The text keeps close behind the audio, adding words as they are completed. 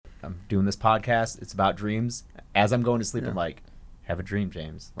I'm doing this podcast. It's about dreams. As I'm going to sleep, I'm like, have a dream,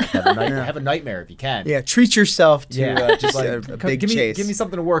 James. Like, have a nightmare if you can. Yeah, treat yourself to just a big chase. Give me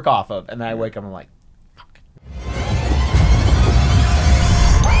something to work off of. And then I wake up and I'm like, fuck.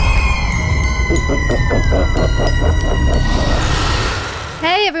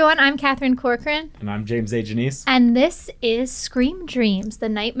 Hey everyone, I'm Catherine Corcoran. And I'm James A. Janice. And this is Scream Dreams, the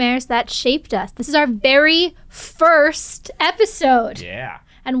nightmares that shaped us. This is our very first episode. Yeah.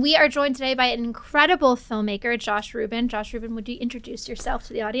 And we are joined today by an incredible filmmaker, Josh Ruben. Josh Ruben, would you introduce yourself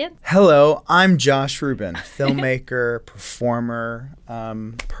to the audience? Hello, I'm Josh Ruben, filmmaker, performer,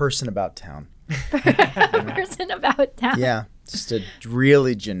 person about town. Person about town. Yeah, just a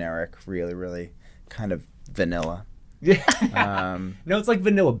really generic, really kind of vanilla. Yeah. No, it's like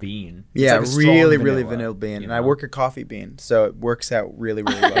vanilla bean. It's Yeah, like a really strong vanilla bean. you And I know? work at Coffee Bean, so it works out really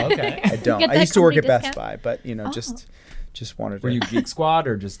well. Okay. I don't. Get I that used to work at company Best Buy, but just wanted to. Were you Geek Squad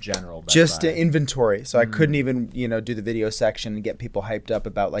or just general? Best Just Buy? Inventory, so I couldn't even do the video section and get people hyped up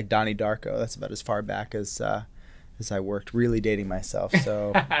about like Donnie Darko. That's about as far back as I worked. Really dating myself,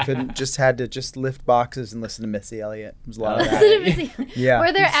 so had to lift boxes and listen to Missy Elliott. It was a lot of that. Yeah.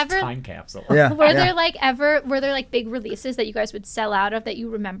 Were there ever Time capsule. Yeah. Were there like big releases that you guys would sell out of that you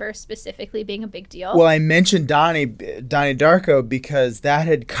remember specifically being a big deal? Well, I mentioned Donnie Darko because that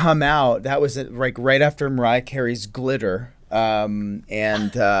had come out. That was like right after Mariah Carey's Glitter.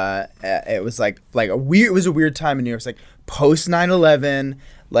 It was like it was a weird time in New York. It's like post 9/11,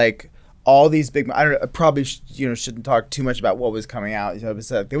 like all these big. I probably shouldn't talk too much about what was coming out. It was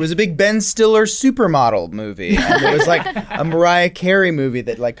there was a big Ben Stiller supermodel movie, and there was like a Mariah Carey movie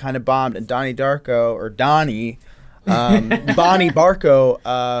that like kind of bombed, and Bonnie Barco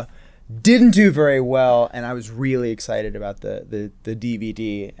didn't do very well, and I was really excited about the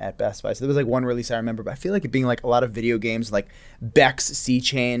DVD at Best Buy. So there was like one release I remember, but I feel like it being like a lot of video games, like Beck's Sea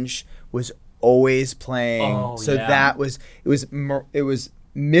Change was always playing. Oh, so yeah. it was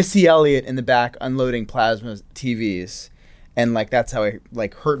Missy Elliott in the back unloading plasma TVs. And like that's how I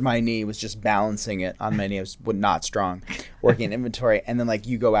like hurt my knee, was just balancing it on my knee. I was not strong, working in inventory, and then like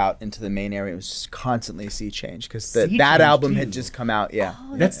you go out into the main area, it was just constantly Sea Change because that album had just come out. Yeah,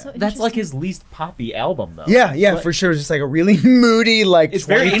 Oh, That's so that's like his least poppy album though. yeah, But for sure. It's just like a really moody, like It's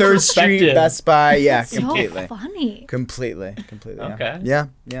very 23rd Street introspective. Best Buy. Yeah, That's completely, so funny. completely. Yeah. Okay.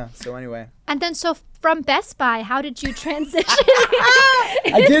 Yeah. So anyway, And then so from Best Buy, how did you transition?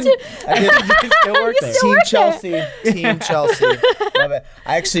 I did. You still work there. still work Team Chelsea. Love it.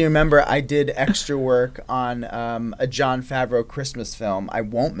 I actually remember I did extra work on a Jon Favreau Christmas film. I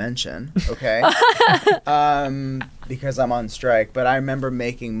won't mention, okay? Because I'm on strike. But I remember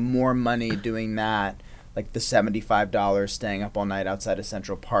making more money doing that, like the $75 staying up all night outside of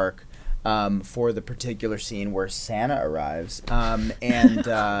Central Park. For the particular scene where Santa arrives, and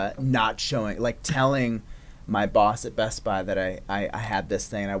not showing, like telling my boss at Best Buy that I had this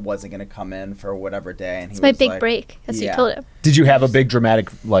thing and I wasn't going to come in for whatever day. And It's my big break. That's what you told him. Did you have a big dramatic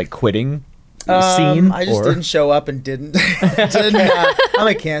like quitting scene? I just didn't show up and didn't. I'm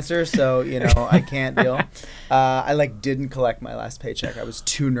a Cancer, so I can't deal. I like didn't collect my last paycheck. I was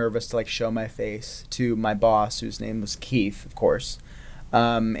too nervous to like show my face to my boss, whose name was Keith, of course.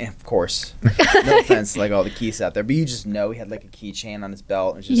 And of course, no offense to like all the Keiths out there, but you just know he had like a keychain on his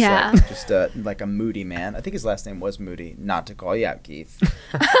belt. And just like a moody man. I think his last name was Moody. Not to call you out, Keith.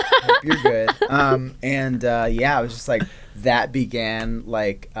 Hope you're good. I was just like, that began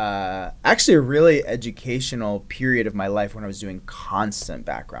like actually a really educational period of my life when I was doing constant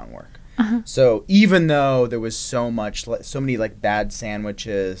background work. So even though there was so many like bad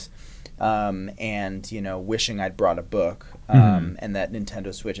sandwiches, and wishing I'd brought a book, and that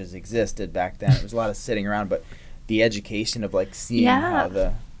Nintendo Switches existed back then. It was a lot of sitting around, but the education of like seeing how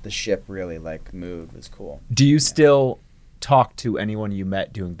the ship really like moved was cool. Do you still talk to anyone you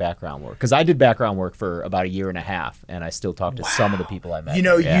met doing background work? Because I did background work for about 1.5 years, and I still talk to some of the people I met.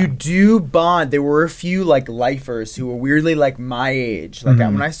 You do bond. There were a few like lifers who were weirdly like my age. Like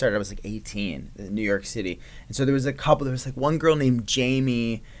when I started, I was like 18 in New York City, and so there was a couple. There was like one girl named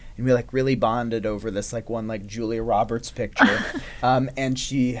Jamie. And we like really bonded over this like one like Julia Roberts picture, and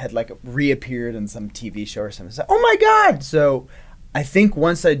she had like reappeared in some TV show or something. So, oh my God! So I think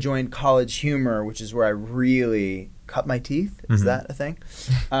once I joined College Humor, which is where I really cut my teeth, is that a thing?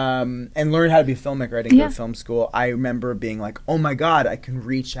 And learned how to be a filmmaker. I didn't go to film school. I remember being like, oh my God, I can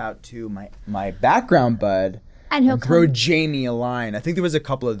reach out to my background bud And he'll throw come. Jamie a line. I think there was a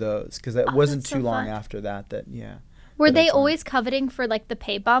couple of those because it wasn't that's too so long fun. after that. Were they always coveting for like the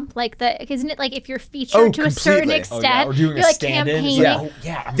pay bump? Like isn't it like if you're featured to a certain completely. extent, Or doing you're a like stand-in?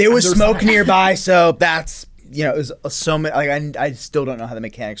 campaigning? There was smoke nearby, so that's you know, it was so many. Like I still don't know how the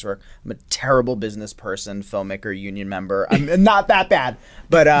mechanics work. I'm a terrible business person, filmmaker, union member. I'm not that bad,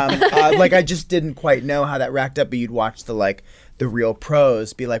 but like I just didn't quite know how that racked up. But you'd watch the real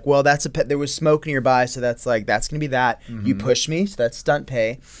pros be like, well, there was smoke nearby, so that's gonna be that. You push me, so that's stunt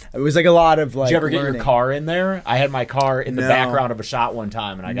pay. It was like a lot of like. Did you ever get learning. your car in there? I had my car in the No. background of a shot one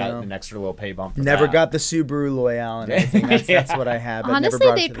time, and I got an extra little pay bump. For Never that. got the Subaru Loyale and everything. That's what I had. But never Honestly,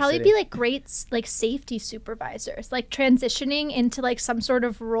 brought it to they'd the probably city. be like great like safety supervisors, like transitioning into like some sort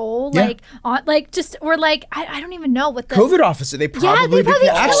of role, Yeah. like on like just or like I don't even know what the COVID officer. They probably probably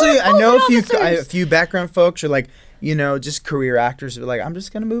actually. killer I know COVID a officers. few background folks are like, you know, just career actors who are like, I'm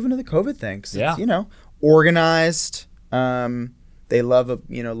just gonna move into the COVID thing. 'Cause it's, you know, organized. They love a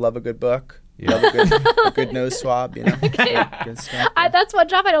good book. Love a good nose swab. You know, good stuff. That's one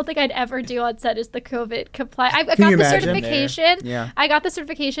job I don't think I'd ever do on set is the COVID compliance. I got you the imagine? certification. Yeah. I got the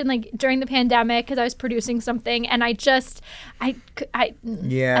certification like during the pandemic because I was producing something, and I don't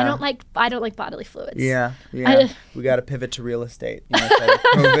like bodily fluids. Yeah. I- We got to pivot to real estate. You know, it's like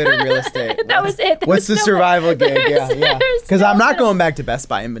COVID or real estate. That was it. There What's was the no- survival gig? Yeah. there's Because no I'm not middle. going back to Best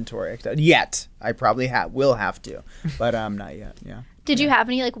Buy inventory yet. I probably will have to, but not yet. Yeah. Did you have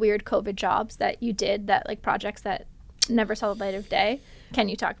any like weird COVID jobs that you did that like projects that never saw the light of day? Can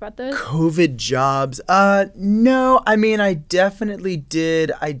you talk about those? COVID jobs? No. I mean, I definitely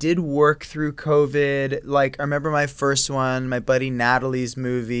did. I did work through COVID. Like, I remember my first one, my buddy Natalie's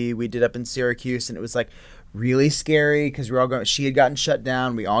movie we did up in Syracuse, and it was like really scary because we were all going. She had gotten shut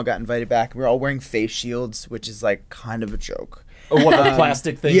down. We all got invited back. We were all wearing face shields, which is like kind of a joke. Oh, what the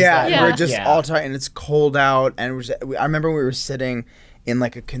plastic things? Yeah, Yeah. we're just all tight, and it's cold out, and I remember we were sitting in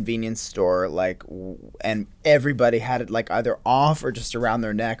like a convenience store, like, and everybody had it like either off or just around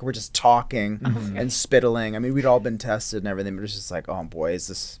their neck. We're just talking and spittling. I mean, we'd all been tested and everything, but it was just like, oh boy, is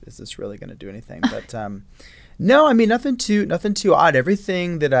this really going to do anything? But no, I mean, nothing too odd.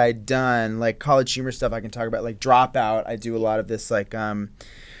 Everything that I'd done, like college humor stuff, I can talk about. Like Dropout, I do a lot of this, like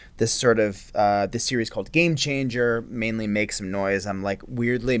this sort of this series called Game Changer, mainly Make Some Noise. I'm like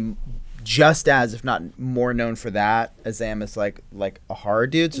weirdly just as, if not more, known for that as I am as like a horror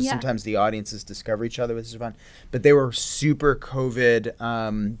dude. So sometimes the audiences discover each other, which is fun. But they were super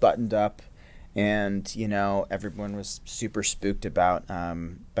COVID buttoned up, and you know everyone was super spooked about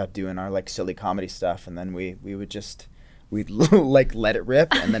doing our like silly comedy stuff, and then we'd like let it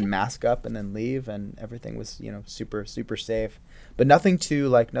rip and then mask up and then leave, and everything was, you know, super safe, but nothing too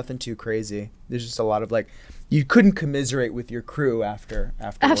crazy. There's just a lot of like, you couldn't commiserate with your crew after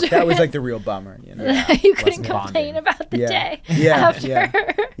work. That was like the real bummer, you know. You couldn't Less complain bonding. about the day Yeah, after.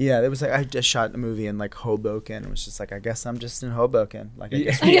 yeah. It was like I just shot a movie in like Hoboken. It was just like, I guess I'm just in Hoboken. Like I Yeah.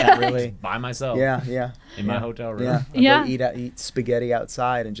 guess we Yeah. can't really. Just by myself. Yeah. In my hotel room. Yeah. I'll go eat spaghetti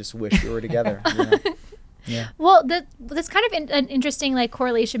outside and just wish we were together. You know? Yeah. Well, that's kind of an interesting like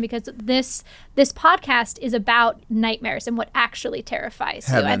correlation because this podcast is about nightmares and what actually terrifies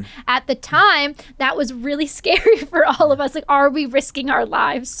you. Heaven. And at the time, that was really scary for all of us. Like, are we risking our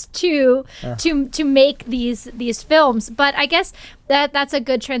lives to make these films? But I guess that's a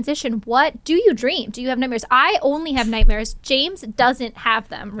good transition. What do you dream? Do you have nightmares? I only have nightmares. James doesn't have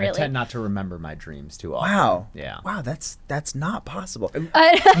them really. I tend not to remember my dreams too often. Wow. Yeah. Wow, that's not possible.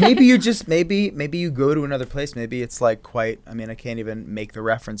 Maybe you just maybe you go to another place. Maybe it's like I mean, I can't even make the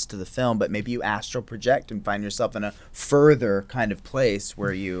reference to the film, but maybe you astral project and find yourself in a further kind of place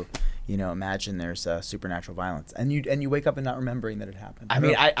where you imagine there's supernatural violence, and you wake up and not remembering that it happened. I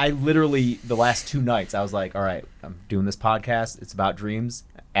mean, I literally, the last 2 nights, I was like, all right, I'm doing this podcast. It's about dreams.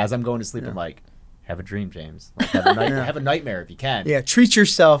 As I'm going to sleep, I'm like, have a dream, James. Like, have a nightmare if you can. Yeah, treat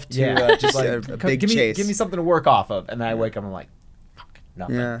yourself to just Like, a big give chase. me something to work off of. And then I wake up, I'm like, fuck,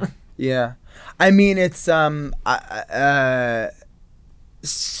 nothing. Yeah. I mean, it's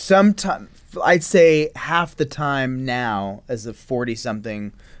sometimes I'd say half the time now, as a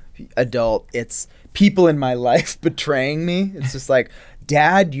 40-something adult, it's people in my life betraying me. It's just like,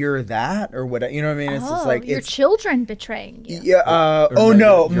 Dad, you're that, or what? You know what I mean? It's just like your children betraying you. Yeah. Or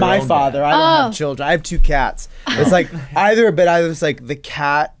No, your my own father. dad. I don't have children. I have 2 cats. It's like either it's like the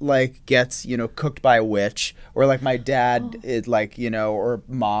cat like gets cooked by a witch, or like my dad is like or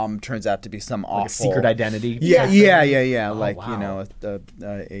mom turns out to be some awful Like a secret identity. Yeah. Oh, Like wow.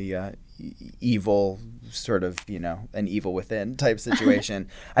 a evil sort of an evil within type situation.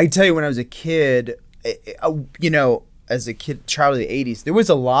 I can tell you, when I was a kid, as a kid, child of the 80s, there was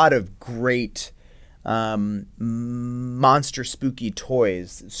a lot of great monster spooky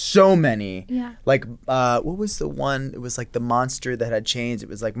toys. So many. Yeah. Like, what was the one? It was like the monster that had chains. It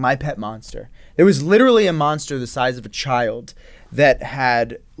was like My Pet Monster. There was literally a monster the size of a child that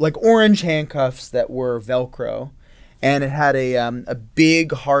had like orange handcuffs that were Velcro. And it had a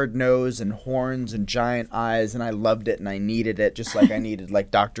big hard nose and horns and giant eyes, and I loved it and I needed it, just like I needed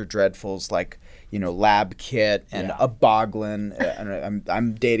like Dr. Dreadful's like, you know, lab kit and a boglin. And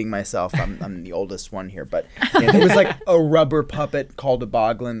I'm dating myself. I'm the oldest one here, but it was like a rubber puppet called a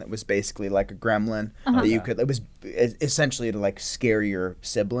boglin that was basically like a gremlin that you could. It was essentially to like scare your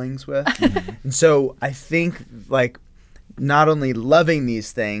siblings with. And so I think like, not only loving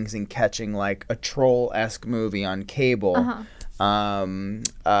these things and catching like a troll-esque movie on cable, I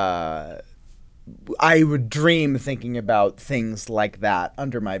would dream thinking about things like that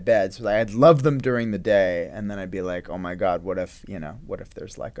under my bed. So I'd love them during the day, and then I'd be like, oh my God, what if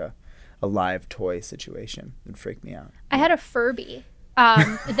there's like a live toy situation? It'd freak me out. I had a Furby.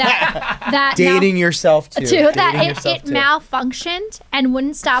 That dating yourself too. It malfunctioned and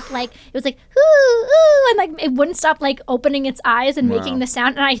wouldn't stop, like it was like ooh, ooh, and like it wouldn't stop like opening its eyes and making the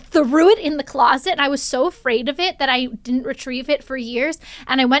sound, and I threw it in the closet, and I was so afraid of it that I didn't retrieve it for years,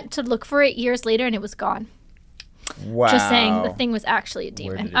 and I went to look for it years later and it was gone. Wow. Just saying, the thing was actually a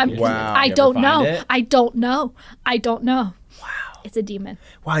demon. Wow. I don't know. I don't know. Wow. It's a demon.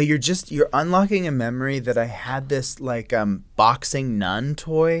 Wow, you're unlocking a memory that I had this like boxing nun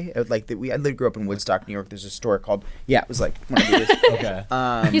toy. I grew up in Woodstock, New York. There's a store called it was like one of these.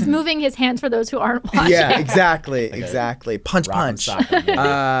 Okay. He's moving his hands for those who aren't watching. Yeah, exactly. Punch.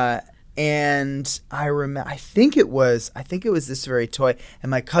 And I remember, I think it was this very toy.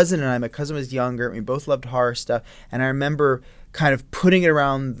 And my cousin was younger, and we both loved horror stuff. And I remember kind of putting it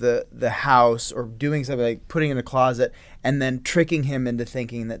around the house or doing something like putting it in a closet and then tricking him into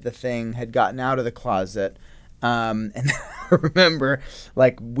thinking that the thing had gotten out of the closet. And I remember,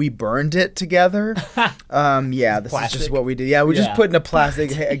 like, we burned it together. This plastic? Is just what we did. Yeah, we just put in a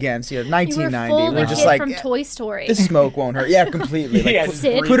plastic again. So, 1990. You were we're just like from Toy Story. The smoke won't hurt. Yeah, completely. Like,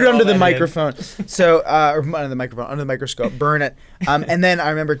 put it under the microphone. So, or under the microscope. Burn it. And then I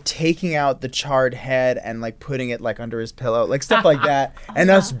remember taking out the charred head and like putting it like under his pillow, like stuff like that.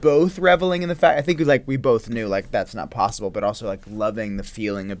 And us both reveling in the fact. I think like we both knew like that's not possible, but also like loving the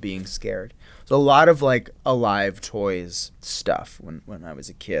feeling of being scared. So a lot of like alive toys stuff when I was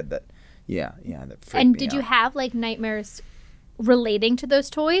a kid that freaked me did out. you have like nightmares relating to those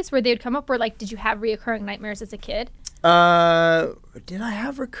toys where they would come up, or like did you have reoccurring nightmares as a kid? Did I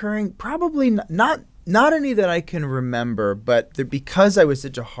have recurring? Probably not any that I can remember, but because I was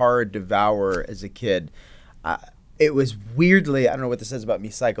such a horror devourer as a kid, it was weirdly, I don't know what this says about me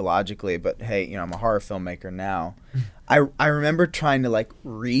psychologically, but hey, I'm a horror filmmaker now. I remember trying to like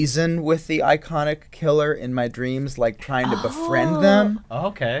reason with the iconic killer in my dreams, like trying to befriend them. Oh,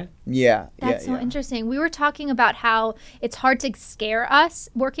 okay. Yeah. That's so interesting. We were talking about how it's hard to scare us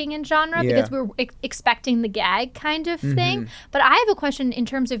working in genre because we're expecting the gag kind of thing. But I have a question in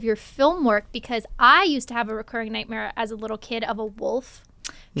terms of your film work, because I used to have a recurring nightmare as a little kid of a wolf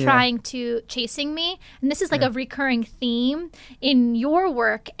chasing me. And this is like a recurring theme in your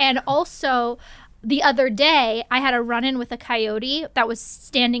work. And also, the other day, I had a run-in with a coyote that was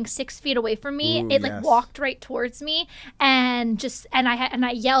standing 6 feet away from me. It like walked right towards me, and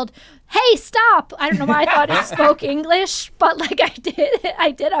I yelled, "Hey, stop!" I don't know why I thought it spoke English, but like I did.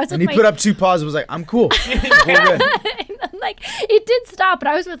 I was. And he put up 2 paws and was like, "I'm cool." Like it did stop, but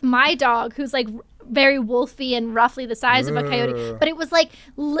I was with my dog, who's like very wolfy and roughly the size of a coyote, but it was like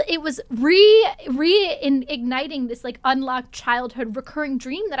it was reigniting this like unlocked childhood recurring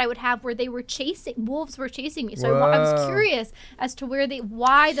dream that I would have where wolves were chasing me. So I was curious as to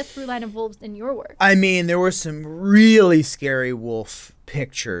why the through line of wolves in your work. I mean, there were some really scary wolf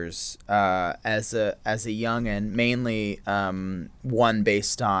pictures as a youngin', mainly one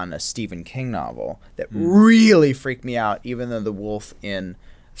based on a Stephen King novel that really freaked me out, even though the wolf in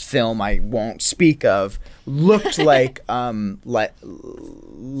film I won't speak of looked like a man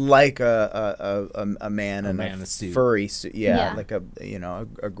in a furry suit. Like a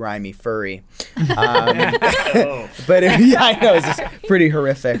grimy furry. But I know it's just pretty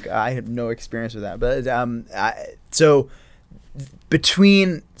horrific. I have no experience with that, but so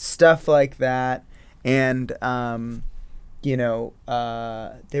between stuff like that and there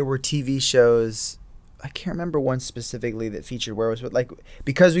were TV shows. I can't remember one specifically that featured werewolves, but like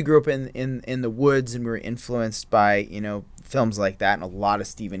because we grew up in the woods and we were influenced by films like that and a lot of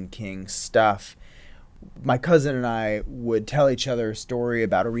Stephen King stuff, my cousin and I would tell each other a story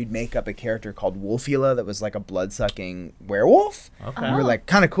about, or we'd make up a character called Wolfula that was like a blood-sucking werewolf. Okay. We were like,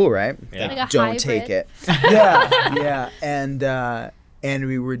 kind of cool, right? Yeah. Like a don't hybrid. take it. Yeah. And and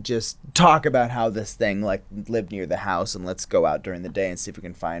we would just talk about how this thing like lived near the house, and let's go out during the day and see if we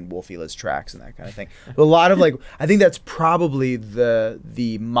can find Wolfila's tracks and that kind of thing. But a lot of like, I think that's probably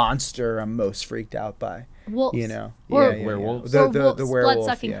the monster I'm most freaked out by. Wolves. You know, werewolves. The wolves, werewolf,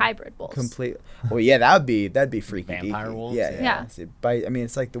 blood-sucking hybrid wolves. Complete. Well, yeah, that'd be freaky. Vampire deaky. wolves? Yeah. So bite. I mean,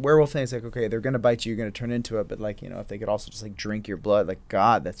 it's like the werewolf thing. It's like, okay, they're gonna bite you, you're gonna turn into it, but like, you know, if they could also just like drink your blood, like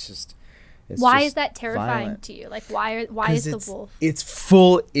God, that's just. Why just is that terrifying violent. to you? Like, why is the wolf? It's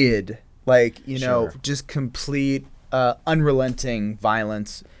full id, like, you know, Sure. just complete unrelenting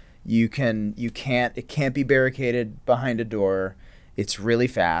violence. It can't be barricaded behind a door. It's really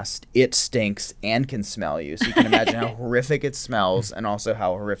fast. It stinks and can smell you. So you can imagine how horrific it smells, and also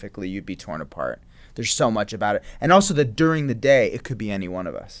how horrifically you'd be torn apart. There's so much about it, and also that during the day it could be any one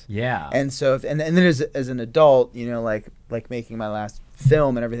of us. Yeah. And so, and then as an adult, you know, like making my last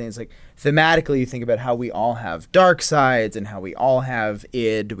film and everything, it's like thematically you think about how we all have dark sides and how we all have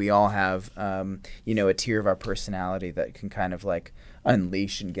id. We all have, you know, a tier of our personality that can kind of like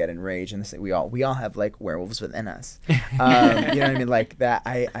unleash and get enraged, and this, we all have like werewolves within us. You know what I mean? Like that.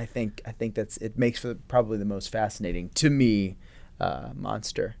 I think it makes for probably the most fascinating to me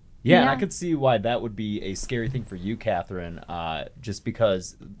monster. Yeah, and Yeah. I could see why that would be a scary thing for you, Catherine, just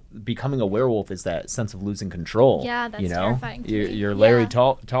because becoming a werewolf is that sense of losing control. Yeah, that's you know? terrifying to me. You're Larry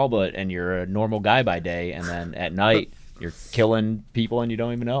Yeah. Talbot, and you're a normal guy by day, and then at night you're killing people and you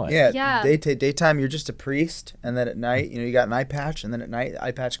don't even know it. Yeah. Daytime you're just a priest, and then at night, you know, you got an eye patch, and then at night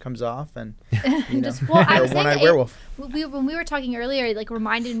eye patch comes off, and you know, Well, I you're was a one-eyed saying werewolf. when we were talking earlier, it like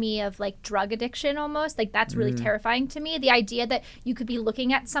reminded me of like drug addiction almost. Like that's really terrifying to me. The idea that you could be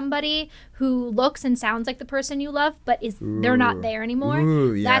looking at somebody who looks and sounds like the person you love, but they're not there anymore.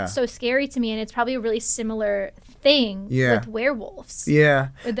 Ooh, yeah. That's so scary to me, and it's probably a really similar thing Yeah. with werewolves. Yeah.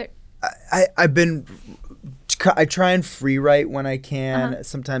 Where they're- I try and free write when I can. Uh-huh.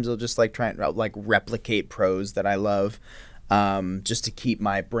 Sometimes I'll just like try and like replicate prose that I love, just to keep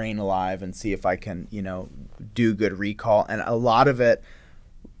my brain alive and see if I can, you know, do good recall. And a lot of it,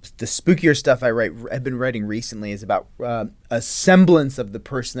 the spookier stuff I've been writing recently is about a semblance of the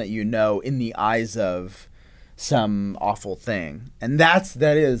person that you know in the eyes of some awful thing, and that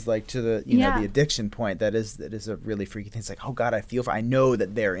is like to the know the addiction point. That is a really freaky thing. It's like, oh God, I know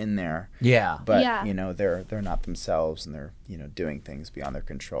that they're in there, but you know they're not themselves, and they're, you know, doing things beyond their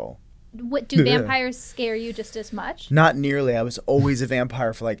control. What do vampires scare you just as much? Not nearly. I was always a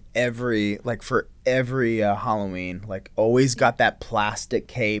vampire for every Halloween. Like always got that plastic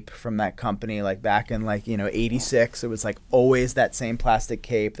cape from that company. Like back in 86, it was like always that same plastic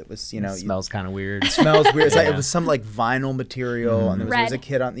cape that was, you know, It smells kind of weird. smells weird. It's like Yeah. it was some like vinyl material, and there was a Red.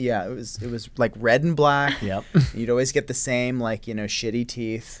 kid on. Yeah, it was like red and black. Yep. You'd always get the same shitty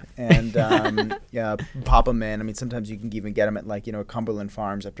teeth, and yeah, pop them in. I mean, sometimes you can even get them at Cumberland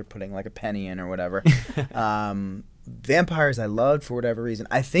Farms after putting like a penny in or whatever. Vampires I loved for whatever reason.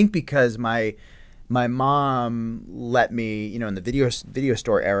 I think because my mom let me, in the video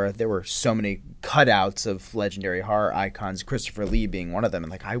store era, there were so many cutouts of legendary horror icons, Christopher Lee being one of them,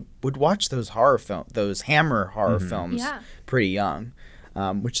 and I would watch those Hammer horror films pretty young,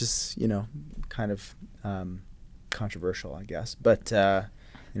 which is kind of controversial, I guess, but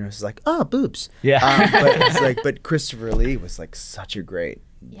it's like, oh, boobs, but but Christopher Lee was such a great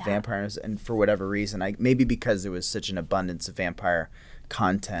vampires, and for whatever reason, maybe because there was such an abundance of vampire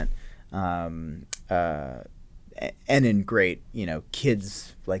content, and in great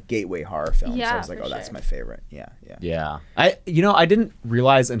kids gateway horror films. So I was like, oh, that's my favorite. Yeah. I didn't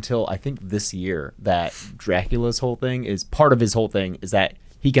realize until I think this year that Dracula's whole thing is part of his whole thing is that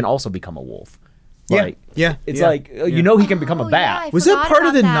he can also become a wolf. It's he can become a bat. Was that part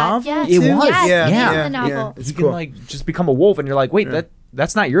of the novel? Yes. It was. Yes, Yeah. it is in the novel. It's He cool. can just become a wolf, and you're like, wait,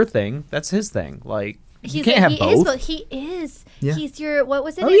 that's not your thing. That's his thing. You can't have both. He is. Yeah. He's your, what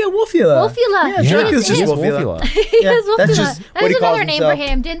was it? Oh yeah, Wolfula. Wolfula. Yeah, Dracula's He just is. Wolfula. He is Wolfula. That's just That what was he calls another name for himself.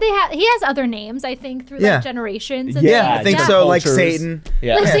 him. Didn't they have? He has other names, I think, through generations. And Yeah, I think things. so. Like Cultures. Satan.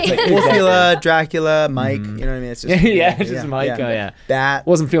 Yeah. Like It's like Satan. Wolfula, Dracula, Mike. You know what I mean? It's just It's just Mike. Oh, yeah. Bat.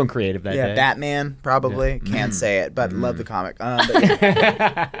 Wasn't feeling creative that day. Batman probably. Can't say it, but love the comic. But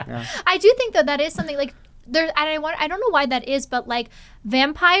I do think though that is something there. And I don't know why that is, but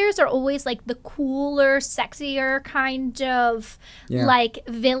vampires are always the cooler, sexier kind of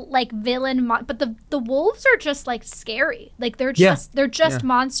villain. But the wolves are just scary. They're just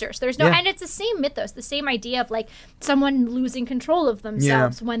monsters. There's no, and it's the same mythos, the same idea of someone losing control of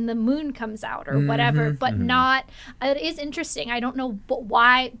themselves when the moon comes out or whatever. But not. It is interesting. I don't know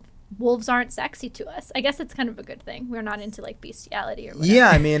why wolves aren't sexy to us. I guess it's kind of a good thing. We're not into like bestiality or whatever. Yeah,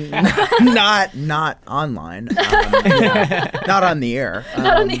 I mean, not online, not on the air.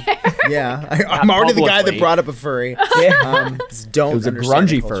 Not on the air. Yeah, I'm already the guy that brought up a furry. Don't. It was a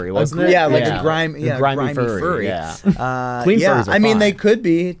grungy furry, wasn't it? Yeah, like a grimy furry. Yeah, clean furries. I mean, they could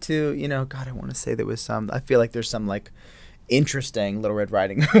be too. You know, God, I want to say there was some. I feel like there's some like interesting Little Red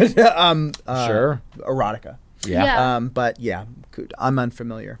Riding Hood, Sure, erotica. Yeah. But yeah, I'm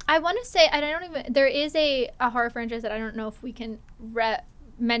unfamiliar. I want to say, and I don't even. There is a horror franchise that I don't know if we can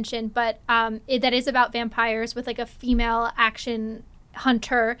mention, but that is about vampires with like a female action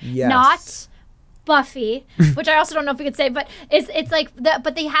hunter, not Buffy, which I also don't know if we could say, but it's like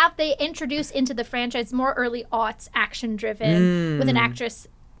but they introduce into the franchise more early aughts action driven with an actress.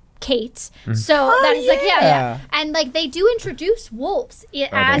 Kate. So that's like and like they do introduce wolves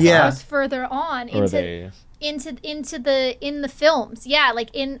as it goes further on into the films. Yeah,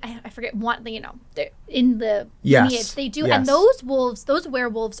 like I forget one, you know, in the lineage they do, and those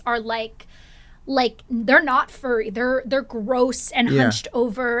werewolves are like they're not furry. They're gross and hunched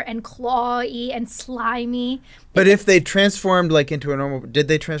over and clawy and slimy. But if they transformed like into a normal, did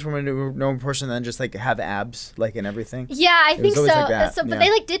they transform into a normal person and then just like have abs like and everything? Yeah, I think so. Like but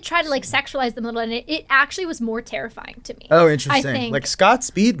they like did try to like sexualize them a little, and it actually was more terrifying to me. Oh, interesting. I think. Like Scott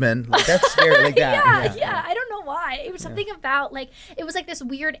Speedman, like that's scary like that. Yeah. I don't know why. It was something about like it was like this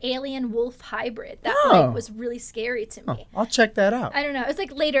weird alien wolf hybrid that like was really scary to me. I'll check that out. I don't know. It's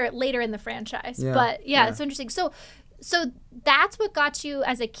like later in the franchise, but it's so interesting. So that's what got you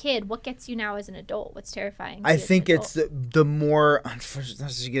as a kid. What gets you now as an adult? What's terrifying? I think it's the more, unfortunately,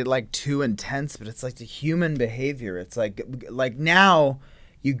 not to get like too intense, but it's like the human behavior. It's like now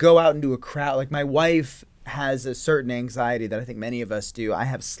you go out into a crowd. Like my wife has a certain anxiety that I think many of us do. I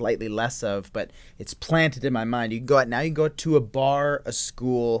have slightly less of, but it's planted in my mind. You can go to a bar, a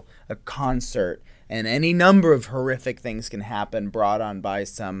school, a concert, and any number of horrific things can happen brought on by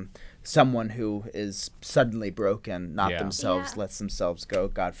someone who is suddenly broken, not themselves, lets themselves go,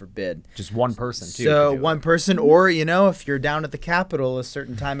 God forbid. Just one person, too. So one person, or, you know, if you're down at the Capitol a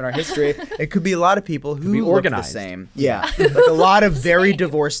certain time in our histrry, it could be a lot of people who look the same. Yeah. Like a lot of very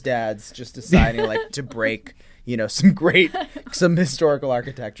divorced dads just deciding, like, to break, you know, some historical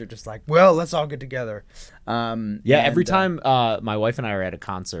architecture, just like, well, let's all get together. Every time my wife and I are at a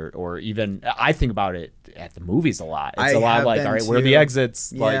concert, or even I think about it at the movies a lot. It's a lot of like, all right, where are the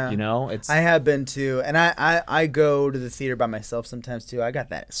exits? Yeah. Like, you know, I have been too, and I go to the theater by myself sometimes too. I got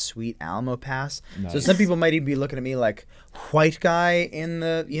that sweet Alamo pass. Nice. So some people might even be looking at me like, white guy in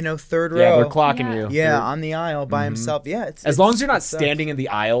the, you know, third row. Yeah, they're clocking you. Yeah, on the aisle by himself. Yeah, as long as you're not standing in the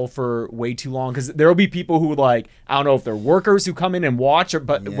aisle for way too long, because there will be people who like, I don't know if they're workers who come in and watch,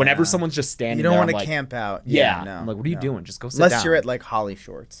 but whenever someo's just standing, you don't want to camp out. Yeah, no, I'm like, what are you doing? Just go sit down. Unless you're at like Holly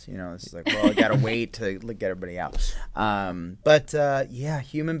Shorts, you know, it's like, well, I gotta wait to get everybody out.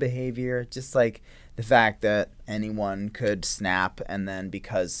 Human behavior, just like the fact that anyone could snap, and then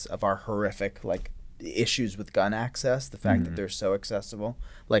because of our horrific like issues with gun access, the fact that they're so accessible,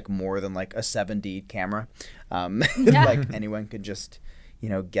 like more than like a 7D camera, like anyone could just, you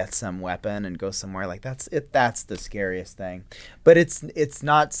know, get some weapon and go somewhere. Like that's the scariest thing. But it's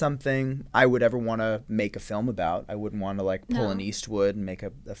not something I would ever want to make a film about. I wouldn't want to like pull an Eastwood and make a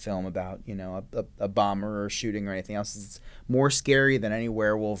film about, you know, a bomber or shooting or anything else. It's more scary than any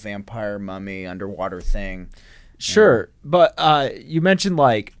werewolf, vampire, mummy, underwater thing. Sure, but you mentioned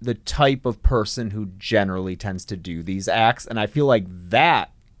like the type of person who generally tends to do these acts, and I feel like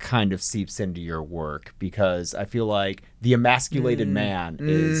that kind of seeps into your work, because I feel like the emasculated man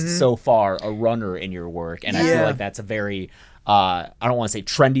is so far a runner in your work, and I feel like that's a very I don't want to say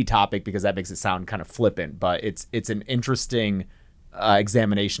trendy topic because that makes it sound kind of flippant, but it's an interesting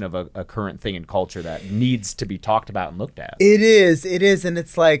examination of a current thing in culture that needs to be talked about and looked at. It is, and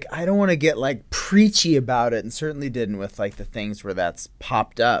it's like, I don't want to get like preachy about it, and certainly didn't with like the things where that's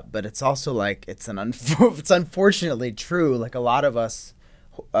popped up, but it's also like it's unfortunately true. Like a lot of us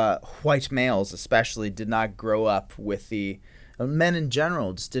white males especially did not grow up with men in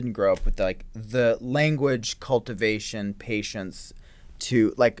general just didn't grow up with like the language, cultivation, patience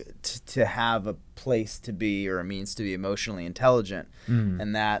to have a place to be or a means to be emotionally intelligent,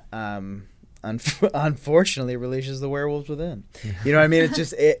 and that unfortunately releases the werewolves within. You know what I mean? It's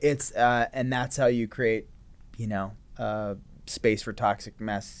just it's and that's how you create, you know, space for toxic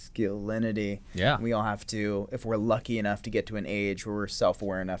masculinity. Yeah, we all have to, if we're lucky enough to get to an age where we're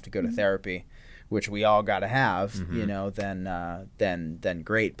self-aware enough to go to therapy, which we all got to have, you know, then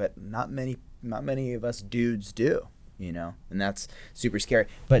great. But not many of us dudes do. You know, and that's super scary.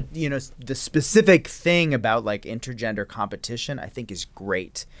 But, you know, the specific thing about like intergender competition, I think is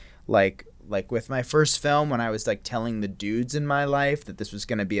great. like with my first film, when I was like telling the dudes in my life that this was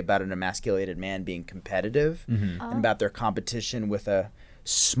going to be about an emasculated man being competitive and about their competition with a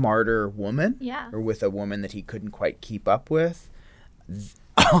smarter woman or with a woman that he couldn't quite keep up with,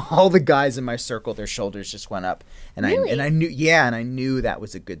 all the guys in my circle, their shoulders just went up, and I knew that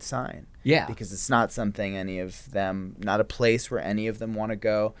was a good sign. Yeah, because it's not something any of them, not a place where any of them want to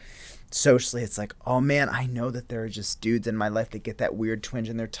go. Socially, it's like, oh man, I know that there are just dudes in my life that get that weird twinge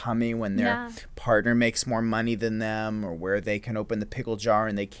in their tummy when their partner makes more money than them, or where they can open the pickle jar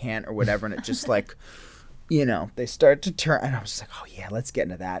and they can't, or whatever, and it just like, you know, they start to turn, and I was like, oh yeah, let's get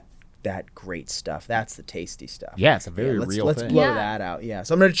into that great stuff. That's the tasty stuff. Yeah, it's a very real thing. Let's blow that out. Yeah,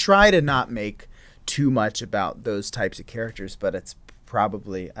 so I'm gonna try to not make too much about those types of characters, but it's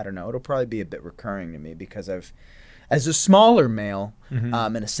probably, I don't know, it'll probably be a bit recurring to me because as a smaller male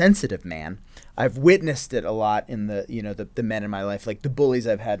and a sensitive man, I've witnessed it a lot in the men in my life, like the bullies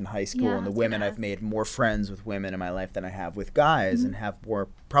I've had in high school and the women. I've made more friends with women in my life than I have with guys, and have more,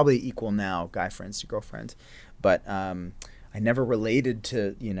 probably equal now, guy friends to girlfriends. But I never related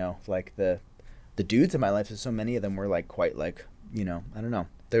to, you know, like the dudes in my life, so many of them were like quite like, you know, I don't know.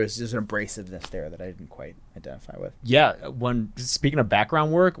 There was just an abrasiveness there that I didn't quite identify with. Yeah, speaking of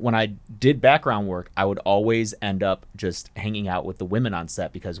background work, when I did background work, I would always end up just hanging out with the women on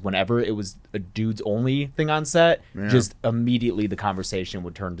set, because whenever it was a dudes only thing on set, just immediately the conversation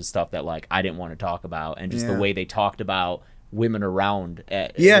would turn to stuff that like I didn't want to talk about, and just the way they talked about women around.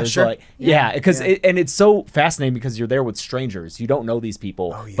 It's so fascinating because you're there with strangers. You don't know these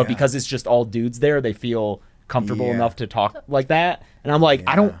people, but because it's just all dudes there, they feel comfortable enough to talk like that, and I'm like,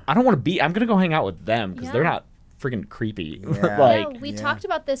 I don't want to be, I'm gonna go hang out with them because they're not freaking creepy. We talked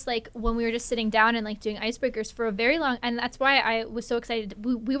about this like when we were just sitting down and like doing icebreakers for a very long, and that's why I was so excited,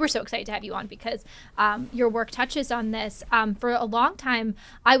 we were so excited to have you on, because your work touches on this. For a long time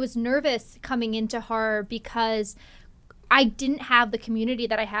I was nervous coming into horror because I didn't have the community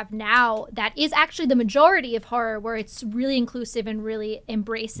that I have now that is actually the majority of horror, where it's really inclusive and really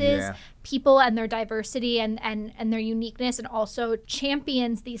embraces people and their diversity and their uniqueness, and also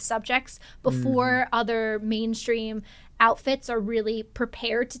champions these subjects before other mainstream outfits are really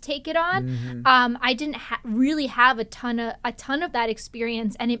prepared to take it on. I didn't really have a ton of that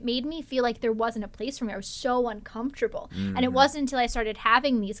experience, and it made me feel like there wasn't a place for me. I was so uncomfortable. And it wasn't until I started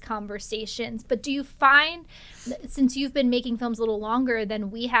having these conversations. But do you find, since you've been making films a little longer than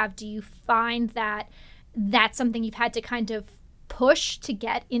we have, do you find that that's something you've had to kind of push to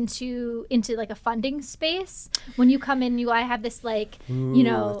get into like a funding space? When you come in, I have this like, you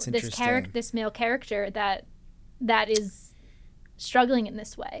know, this male character that is struggling in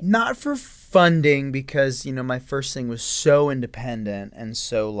this way. Not for funding, because, you know, my first thing was so independent and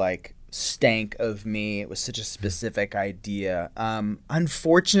so like stank of me. It was such a specific idea.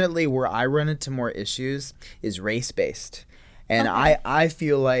 Unfortunately, where I run into more issues is race-based. And I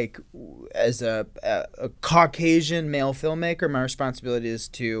feel like as a Caucasian male filmmaker, my responsibility is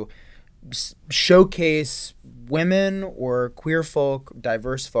to showcase women or queer folk,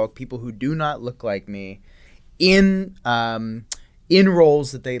 diverse folk, people who do not look like me, in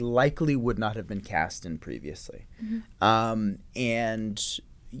roles that they likely would not have been cast in previously. And,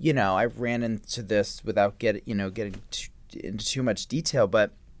 you know, I ran into this without getting into too much detail,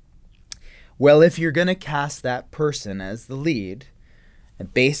 but, well, if you're going to cast that person as the lead,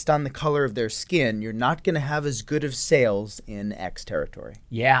 and based on the color of their skin, you're not going to have as good of sales in X territory.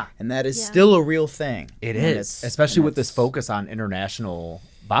 Yeah. And that is still a real thing. It is, especially with this focus on international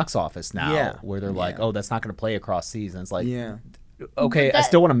box office now, where they're like, oh, that's not going to play across seasons. Like, okay, I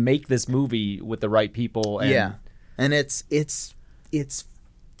still want to make this movie with the right people. And and it's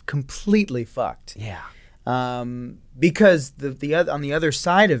completely fucked. Because on the other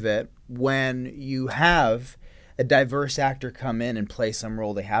side of it, when you have a diverse actor come in and play some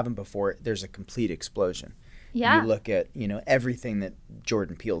role they haven't before, there's a complete explosion. You look at, you know, everything that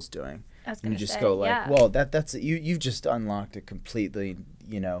Jordan Peele's doing. You just go like, well, that's you've just unlocked a completely,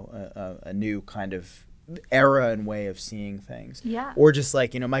 you know, a new kind of era and way of seeing things. Or just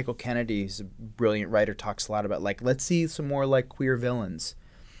like, you know, Michael Kennedy's a brilliant writer, talks a lot about like, let's see some more like queer villains,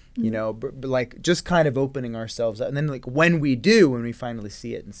 you know, but like just kind of opening ourselves up. And then like when we finally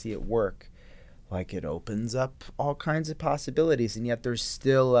see it and see it work, like it opens up all kinds of possibilities. And yet there's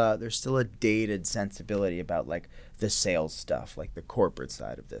still a dated sensibility about like the sales stuff, like the corporate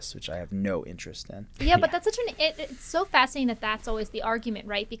side of this, which I have no interest in. But that's it's so fascinating that that's always the argument,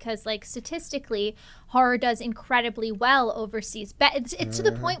 right? Because like statistically, horror does incredibly well overseas. But it's to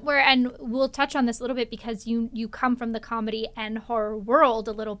the point where, and we'll touch on this a little bit because you come from the comedy and horror world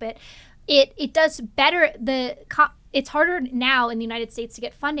a little bit. it does better. It's harder now in the United States to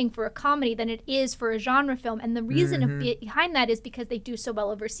get funding for a comedy than it is for a genre film. And the reason behind that is because they do so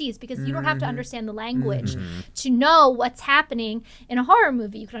well overseas, because you don't have to understand the language to know what's happening in a horror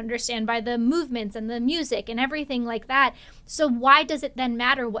movie. You can understand by the movements and the music and everything like that. So why does it then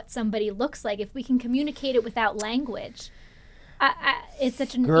matter what somebody looks like if we can communicate it without language? It's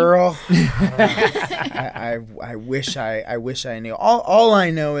such an girl. I wish I knew. All I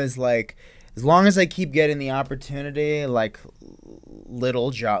know is like, as long as I keep getting the opportunity, like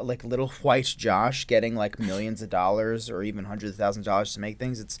little white Josh getting like millions of dollars or even hundreds of thousands of dollars to make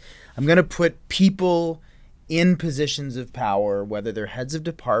things, I'm gonna put people in positions of power, whether they're heads of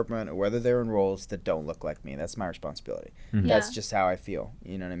department or whether they're in roles that don't look like me. That's my responsibility. That's just how I feel.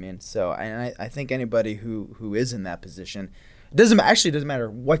 You know what I mean? So I think anybody who is in that position, it doesn't matter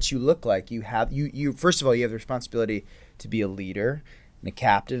what you look like. You first of all, you have the responsibility to be a leader and a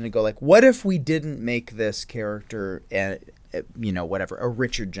captain and go like, what if we didn't make this character, whatever, a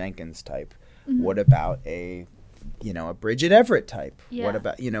Richard Jenkins type? What about a Bridget Everett type? What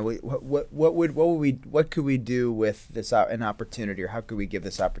about, what could we do with this an opportunity, or how could we give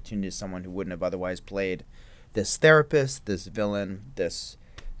this opportunity to someone who wouldn't have otherwise played this therapist, this villain, this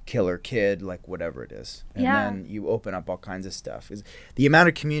killer kid, like whatever it is. And then you open up all kinds of stuff. Is the amount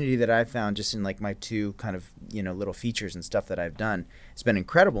of community that I've found just in like my two kind of little features and stuff that I've done, it's been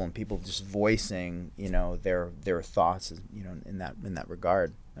incredible, and people just voicing their thoughts in that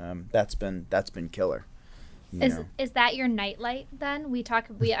regard. That's been killer. Is that your nightlight then? We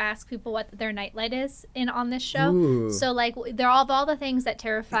ask people what their nightlight is on this show. Ooh. So like they're all the things that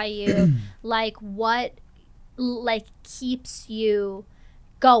terrify you. Like what keeps you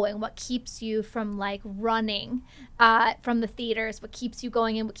going, what keeps you from like running from the theaters, what keeps you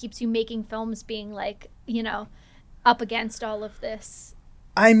going, and what keeps you making films, being like up against all of this?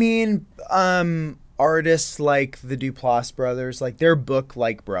 I mean, artists like the Duplass brothers, like their book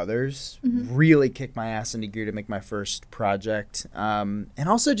Like Brothers really kicked my ass into gear to make my first project, and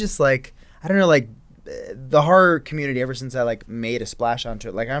also just like, I don't know, like the horror community, ever since I like made a splash onto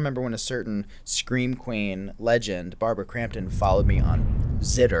it. Like I remember when a certain Scream Queen legend, Barbara Crampton, followed me on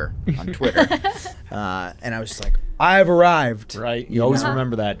Zitter on Twitter, and I was just like, I've arrived. Right, you always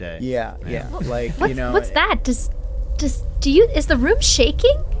remember that day. Yeah. Like what's that? Is the room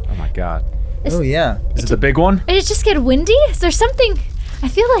shaking? Oh my god. Is it the big one? Did it just get windy? Is there something? I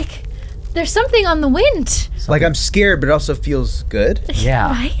feel like there's something on the wind. Like I'm scared, but it also feels good. Yeah.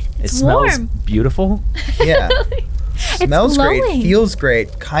 Right? It smells warm. Beautiful. Yeah. Smells great. glowing. Feels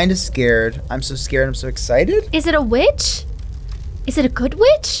great. Kind of scared. I'm so scared. I'm so excited. Is it a witch? Is it a good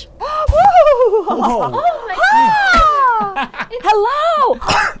witch? Oh my God. Hello.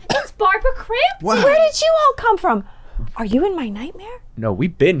 It's Barbara Crampton. Wow. Where did you all come from? Are you in my nightmare? No,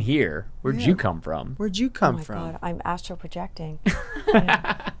 we've been here. Where'd you come from? Where'd you come Oh my from? God, I'm astral projecting.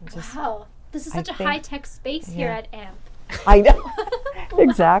 Wow. This is such a high-tech space here at AMP. I know.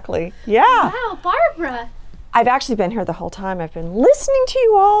 Exactly. Yeah. Wow, Barbara. I've actually been here the whole time. I've been listening to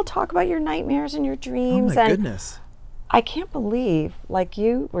you all talk about your nightmares and your dreams. Oh my and goodness. I can't believe, like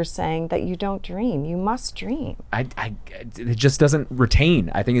you were saying, that you don't dream. You must dream. It just doesn't retain.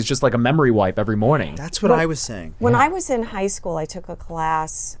 I think it's just like a memory wipe every morning. That's what I was saying. When I was in high school, I took a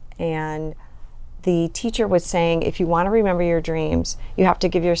class and the teacher was saying, if you want to remember your dreams, you have to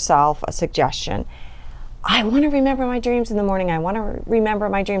give yourself a suggestion. I want to remember my dreams in the morning. I want to remember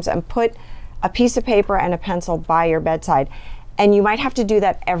my dreams, and put a piece of paper and a pencil by your bedside. And you might have to do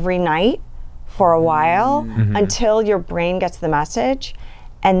that every night for a while until your brain gets the message,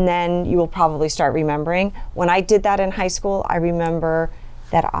 and then you will probably start remembering. When I did that in high school, I remember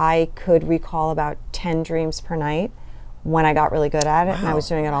that I could recall about 10 dreams per night when I got really good at it, and I was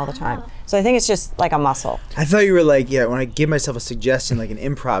doing it all the time. So I think it's just like a muscle. I thought you were like, when I give myself a suggestion, like an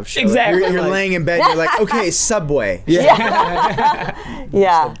improv show. Exactly. Like you're laying in bed, you're like, okay, Subway. Yeah.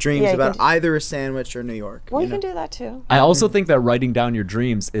 Dreams Yeah, about either a sandwich or New York. Well, you can do that too. I also think that writing down your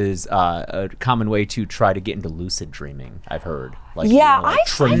dreams is a common way to try to get into lucid dreaming. I've heard. Like,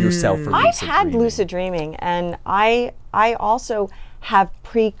 train yourself for lucid I've had dreaming. lucid dreaming, and I also have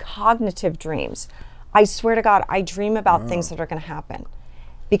precognitive dreams. I swear to God, I dream about things that are going to happen,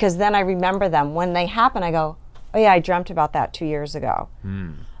 because then I remember them. When they happen, I go, oh yeah, I dreamt about that 2 years ago.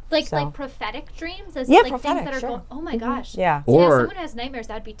 Like prophetic dreams? As Yeah, like prophetic, things that are sure. going, oh my gosh. Yeah. So if Or- someone has nightmares,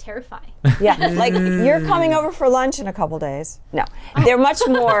 that'd be terrifying. Yeah, like you're coming over for lunch in a couple days. No, they're much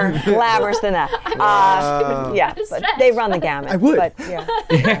more glamorous than that. Yeah, but they run the gamut. I would. But,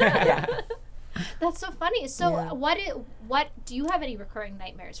 yeah. That's so funny. So what do you have any recurring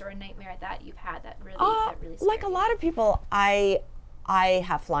nightmares, or a nightmare that you've had that really Like a scared lot of people, I I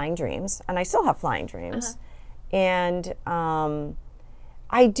have flying dreams, and I still have flying dreams. And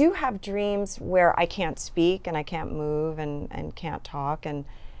I do have dreams where I can't speak and I can't move and can't talk. And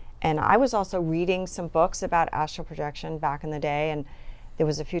I was also reading some books about astral projection back in the day, and there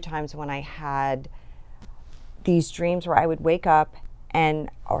was a few times when I had these dreams where I would wake up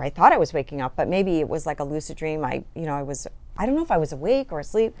or I thought I was waking up, but maybe it was like a lucid dream. I don't know if I was awake or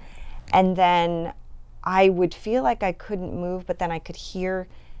asleep. And then I would feel like I couldn't move, but then I could hear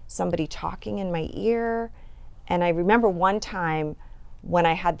somebody talking in my ear. And I remember one time when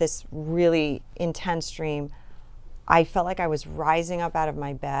I had this really intense dream, I felt like I was rising up out of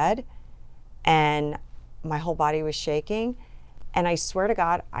my bed and my whole body was shaking. And I swear to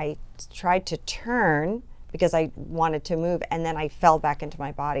God, I tried to turn because I wanted to move, and then I fell back into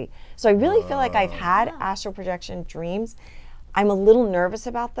my body. So I really feel like I've had astral projection dreams. I'm a little nervous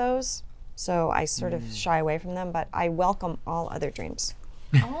about those, so I sort of shy away from them, but I welcome all other dreams.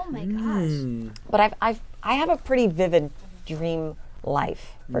 Oh my gosh. But I have a pretty vivid dream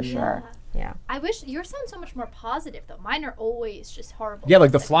life, for sure. Yeah. I wish yours sounds so much more positive though. Mine are always just horrible. Yeah,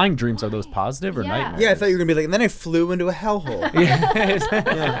 like the flying dreams, are those positive or nightmares? Yeah, I thought you were gonna be like, and then I flew into a hellhole.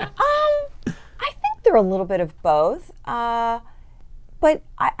 I think they're a little bit of both, but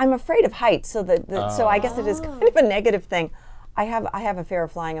I'm afraid of heights, so so I guess it is kind of a negative thing. I have a fear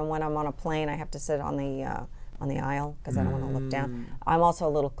of flying, and when I'm on a plane, I have to sit on the aisle because I don't want to look down. I'm also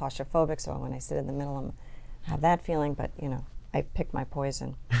a little claustrophobic, so when I sit in the middle, I have that feeling. But I pick my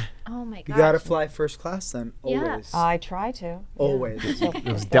poison. Oh my gosh. You gotta fly first class then. Always. I try to. Always.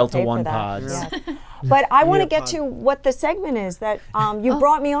 Those Delta One pods. Yeah. But I want to get to what the segment is that you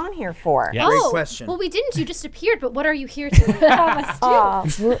brought me on here for. Yes. Great question. Well, we didn't. You just appeared, but what are you here to have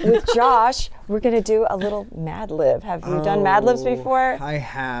us do? With Josh, we're going to do a little Mad Lib. Have you done Mad Libs before? I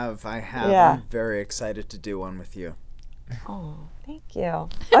have. Yeah. I'm very excited to do one with you. Oh, thank you.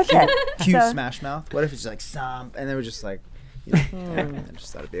 Okay. Cue Smash Mouth. What if it's like and then we're just like, I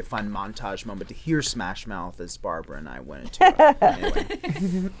just thought it'd be a fun montage moment to hear Smash Mouth as Barbara and I went into it. Anyway.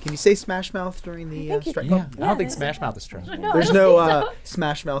 Can you say Smash Mouth during the strike? Yeah, I don't think Smash Mouth is true. There's no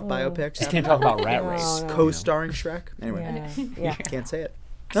Smash Mouth biopics. Just can't talk about Rat Race. Co-starring Shrek. Anyway, Yeah. can't say it.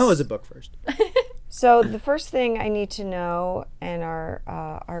 No, it was a book first. So the first thing I need to know, and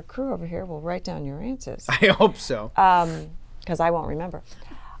our crew over here will write down your answers, I hope so. because I won't remember.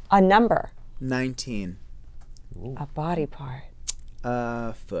 A number. 19. A body part.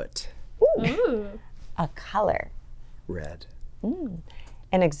 Foot. Ooh. A color. Red. An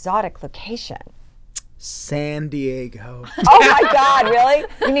exotic location. San Diego. Oh my God, really?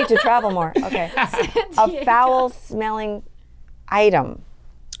 You need to travel more. Okay. A foul smelling item.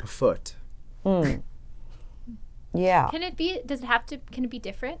 Foot. Yeah. Can it be? Does it have to? Can it be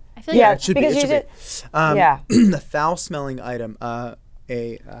different? I feel Yeah, It should be. because It you should be. yeah. The foul smelling item. A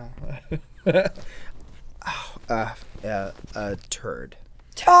turd.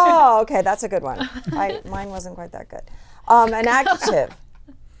 Oh, okay, that's a good one. Mine wasn't quite that good. An adjective.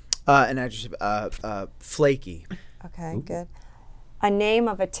 An adjective. Flaky. Okay, good. A name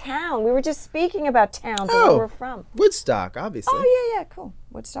of a town. We were just speaking about towns and Oh. where we're from. Woodstock, obviously. Oh, yeah, cool.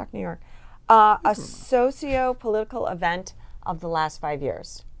 Woodstock, New York. A socio-political event of the last 5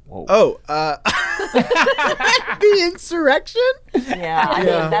 years. Oh, the insurrection? Yeah, I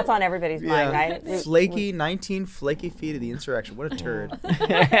mean, that's on everybody's mind, right? Flaky, 19 flaky feet of the insurrection. What a turd.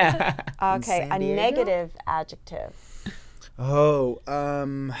 Okay, San a Diego? negative adjective. Oh,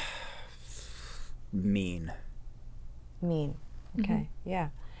 mean. Mean. Okay, yeah.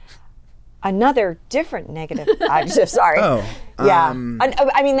 Another different negative adjective, sorry. Oh. Yeah.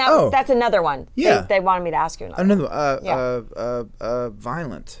 I mean, that's another one. Yeah. They wanted me to ask you another.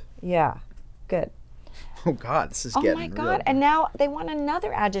 Violent. Yeah, good. Oh, God, this is Oh getting my real. God, and now they want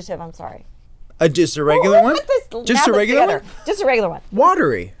another adjective, I'm sorry. Just a regular Who one? put this Just a Mad Lib regular together? one? Just a regular one.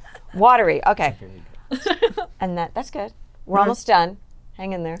 Watery. Watery, okay. And that's good. We're almost done.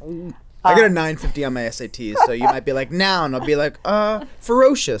 Hang in there. I got a 950 on my SATs, so you might be like, noun. I'll be like,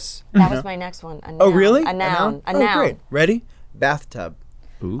 ferocious. That was my next one. A noun. Oh, really? A noun. A Oh, noun. great. Ready? Bathtub.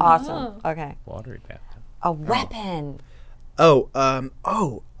 Ooh. Awesome. Okay. Watery bathtub. A weapon. A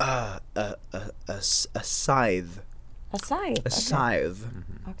scythe. A scythe. A scythe.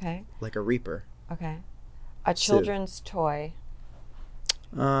 Okay. Like a reaper. Okay. A children's toy.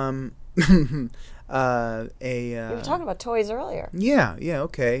 We were talking about toys earlier. Yeah,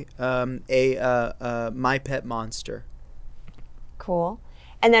 okay. My Pet Monster. Cool.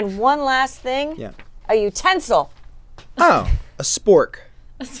 And then one last thing. Yeah. A utensil. Oh, a spork.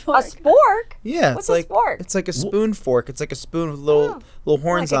 A spork. A spork? Yeah, What's it's like a spork? it's like a spoon fork. It's like a spoon with little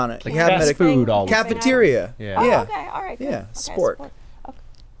horns Like a on it. Like You have them fast at a food all the time. cafeteria. Yeah. Oh, Yeah. okay. All right. Good. Yeah, Okay, spork. Okay.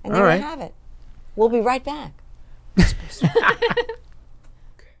 And All there right. you have it. We'll be right back.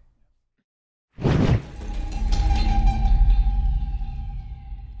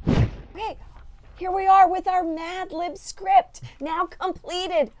 Okay, here we are with our Mad Lib script now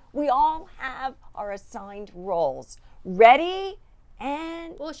completed. We all have our assigned roles. Ready?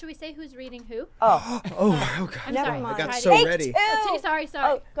 And Well, should we say who's reading who? Oh, God. I'm never sorry. mind. I got Heidi. so Take ready. two. Oh, sorry.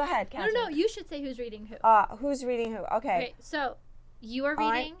 Oh, go ahead, No, Catherine. no, you should say who's reading who. Who's reading who? Okay. Okay, so you are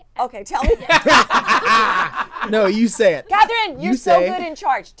reading. Okay, tell me. No, you say it. Catherine, you're You so say- good in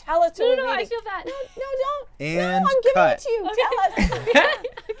charge. Tell us who No, we're no, I reading. feel bad. No, don't. And no, I'm giving cut. it to you. Tell us.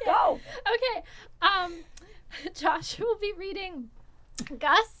 Go. Okay. Josh will be reading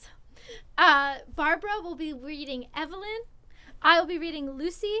Gus. Barbara will be reading Evelyn. I will be reading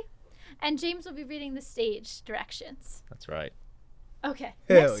Lucy. And James will be reading the stage directions. That's right. Okay.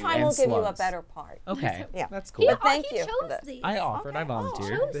 Next time yeah. we'll give you a Slugs. better part. Okay. Yeah. That's He, cool. But thank he you for chose this. these. I offered. I Okay.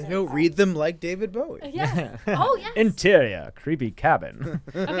 volunteered. chose He'll it. read them like David Bowie. Yes. Oh, yes. Interior, creepy cabin.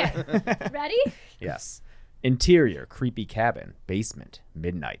 Okay. Ready? Yes. Interior, creepy cabin, basement,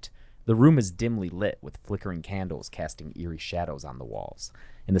 midnight. The room is dimly lit with flickering candles casting eerie shadows on the walls.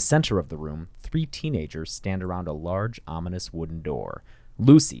 In the center of the room, 3 teenagers stand around a large, ominous wooden door.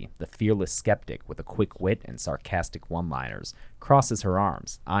 Lucy, the fearless skeptic with a quick wit and sarcastic one-liners, crosses her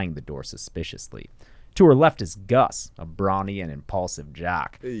arms, eyeing the door suspiciously. To her left is Gus, a brawny and impulsive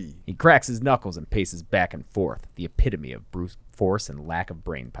jock. Hey. He cracks his knuckles and paces back and forth, the epitome of brute force and lack of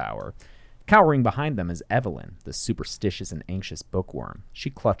brain power. Cowering behind them is Evelyn, the superstitious and anxious bookworm. She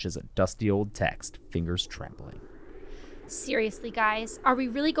clutches a dusty old text, fingers trembling. Seriously, guys, are we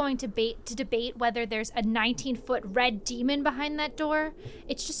really going to debate whether there's a 19-foot red demon behind that door?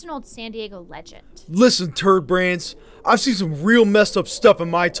 It's just an old San Diego legend. Listen, turd brains. I've seen some real messed up stuff in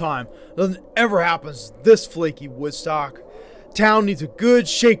my time. Nothing ever happens this flaky, Woodstock. Town needs a good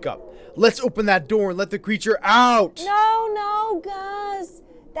shakeup. Let's open that door and let the creature out. No, Gus.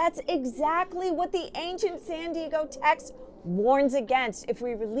 That's exactly what the ancient San Diego text warns against. If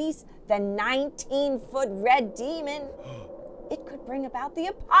we release the 19-foot red demon, it could bring about the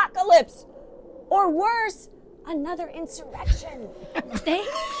apocalypse. Or worse, another insurrection. Thank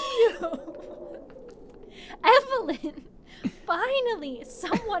you. Evelyn, finally,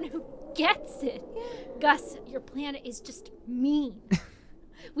 someone who gets it. Gus, your plan is just mean.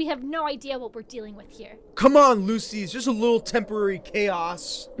 We have no idea what we're dealing with here. Come on, Lucy. It's just a little temporary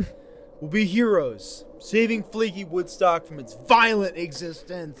chaos. We'll be heroes, saving flaky Woodstock from its violent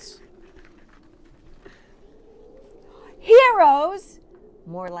existence. Heroes?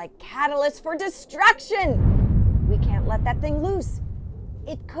 More like catalysts for destruction. We can't let that thing loose.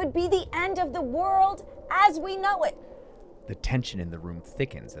 It could be the end of the world as we know it. The tension in the room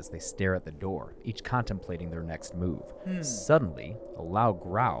thickens as they stare at the door, each contemplating their next move. Suddenly, a loud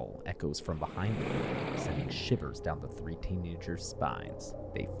growl echoes from behind them, sending shivers down the 3 teenagers' spines.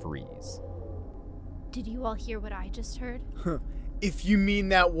 They freeze. Did you all hear what I just heard? If you mean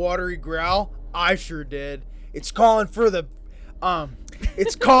that watery growl, I sure did. It's calling for the,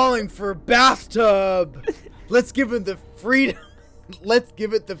 it's calling for bathtub. Let's give it the freedom. Let's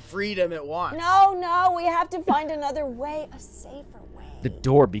give it the freedom it wants. No, we have to find another way, a safer way. The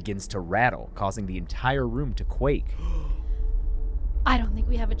door begins to rattle, causing the entire room to quake. I don't think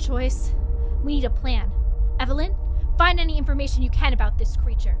we have a choice. We need a plan. Evelyn, find any information you can about this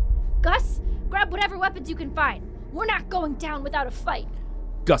creature. Gus, grab whatever weapons you can find. We're not going down without a fight.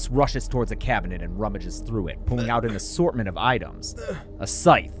 Gus rushes towards a cabinet and rummages through it, pulling out an assortment of items. A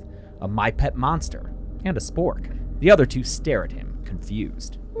scythe, a My Pet Monster, and a spork. The other 2 stare at him,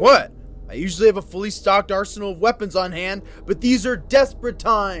 confused. What? I usually have a fully stocked arsenal of weapons on hand, but these are desperate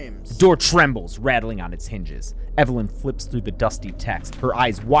times. The door trembles, rattling on its hinges. Evelyn flips through the dusty text, her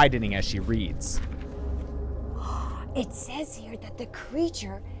eyes widening as she reads. It says here that the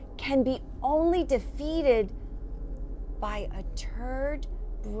creature can be only defeated by a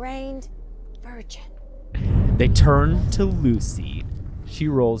turd-brained virgin. They turn to Lucy. She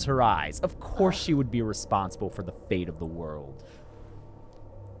rolls her eyes. Of course she would be responsible for the fate of the world.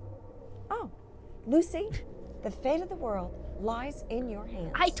 Oh, Lucy, the fate of the world lies in your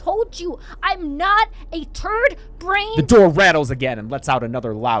hands. I told you, I'm not a turd brain. The door rattles again and lets out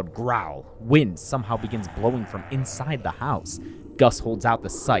another loud growl. Wind somehow begins blowing from inside the house. Gus holds out the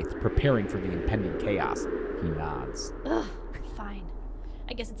scythe, preparing for the impending chaos. He nods. Ugh, fine.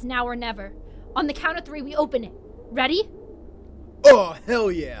 I guess it's now or never. On the count of 3, we open it. Ready? Oh,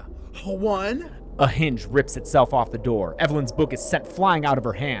 hell yeah. 1, A hinge rips itself off the door. Evelyn's book is sent flying out of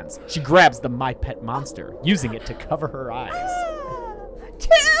her hands. She grabs the My Pet Monster, using it to cover her eyes. 2,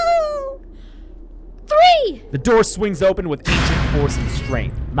 3. The door swings open with ancient force and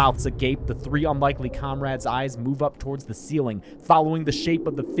strength. Mouths agape, the 3 unlikely comrades' eyes move up towards the ceiling, following the shape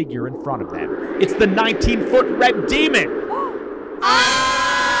of the figure in front of them. It's the 19-foot red demon!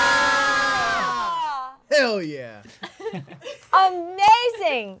 Hell yeah.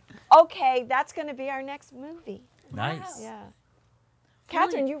 Amazing. Okay, that's going to be our next movie. Nice. Yeah.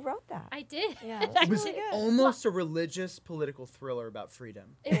 Catherine, you wrote that. I did. Yeah, It was really good. almost a religious political thriller about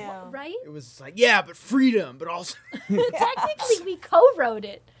freedom. Yeah. Right? It was like, yeah, but freedom, but also Technically, we co-wrote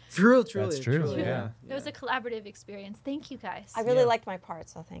it. truly. That's true, yeah. It was a collaborative experience. Thank you, guys. I really liked my part,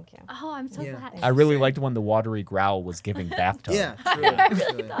 so thank you. Oh, I'm so glad. I really liked when the watery growl was giving bath time. Yeah,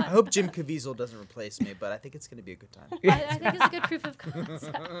 truly. I hope Jim Caviezel doesn't replace me, but I think it's going to be a good time. I think it's a good proof of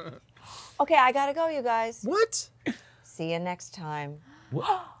concept. Okay, I got to go, you guys. What? See you next time.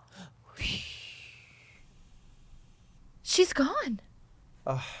 She's gone.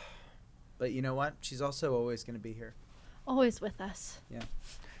 But you know what? She's also always going to be here. Always with us. Yeah.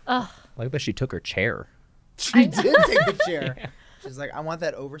 Ugh. Like that she took her chair. She did take the chair. She's like, I want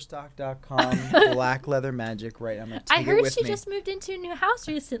that Overstock.com black leather magic, right? I'm going to take I it heard with she me. just moved into a new house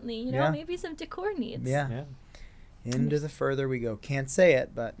recently. You know, Yeah. maybe some decor needs. Yeah. Into the further we go. Can't say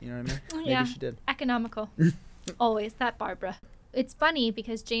it, but you know what I mean? Maybe she did. Economical. Always. That Barbara. It's funny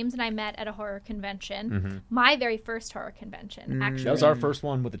because James and I met at a horror convention. My very first horror convention, actually. That was our first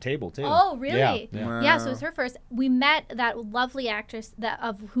one with the table, too. Oh, really? Yeah. So it was her first. We met that lovely actress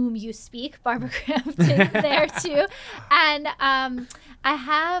of whom you speak, Barbara Crampton, there too. And I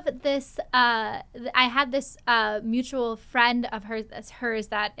have this. I had this mutual friend of hers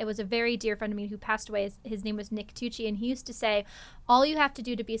that it was a very dear friend of mine who passed away. His name was Nick Tucci, and he used to say, all you have to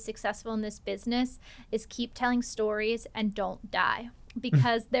do to be successful in this business is keep telling stories and don't die.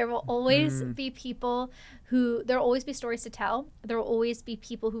 Because there will always be people there will always be stories to tell. There will always be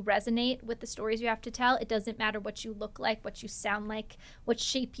people who resonate with the stories you have to tell. It doesn't matter what you look like, what you sound like, what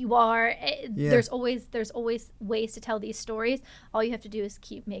shape you are. There's always ways to tell these stories. All you have to do is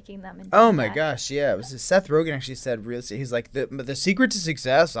keep making them. And Oh my gosh, yeah. It was Seth Rogen actually said he's like the secret to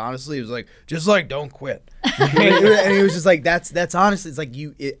success, honestly, he was like, just like don't quit. And he was just like, that's honestly, it's like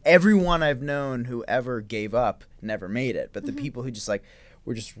everyone I've known who ever gave up never made it, but the people who just like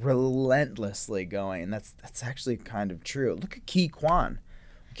were just relentlessly going, and that's actually kind of true. Look at Ki Kwan.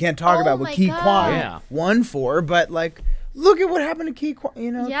 We can't talk about what Ki Kwan won for, but like look at what happened to Ki Kwan.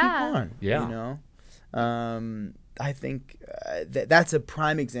 You know, Ki Kwan. Yeah. You know, I think that's a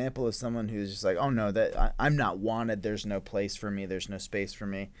prime example of someone who's just like, oh no, that I'm not wanted. There's no place for me. There's no space for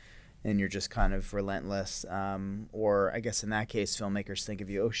me. And you're just kind of relentless, or I guess in that case, filmmakers think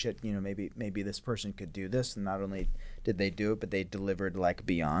of you, oh shit, you know, maybe this person could do this, and not only did they do it, but they delivered like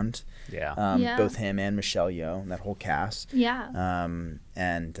beyond. Both him and Michelle Yeoh, and that whole cast. That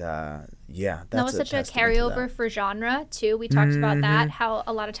was such a carryover for genre too. We talked about that, how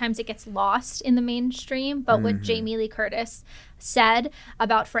a lot of times it gets lost in the mainstream, but what Jamie Lee Curtis said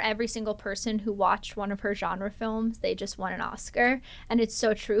about for every single person who watched one of her genre films, they just won an Oscar. And it's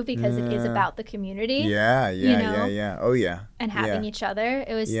so true because it is about the community. Oh yeah. And having each other.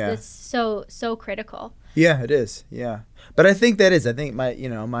 It was so critical. Yeah, it is. Yeah. But I think my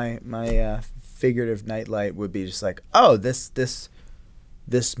figurative nightlight would be just like, oh, this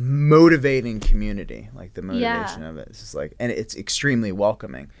motivating community, like the motivation of it. It's just like, and it's extremely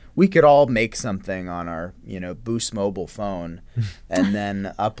welcoming. We could all make something on our, Boost mobile phone and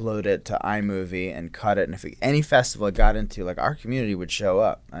then upload it to iMovie and cut it. And if any festival it got into, like, our community would show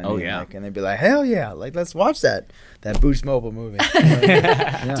up. Like, and they'd be like, hell yeah, like, let's watch that Boost mobile movie.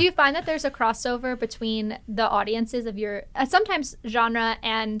 Do you find that there's a crossover between the audiences of your, sometimes genre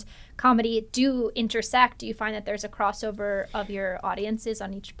and comedy do intersect? Do you find that there's a crossover of your audiences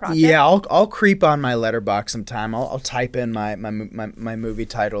on each project? Yeah, I'll creep on my letterbox sometime. I'll type in my movie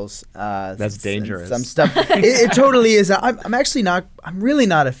titles. That's dangerous. Some stuff. It totally is. I'm actually not. I'm really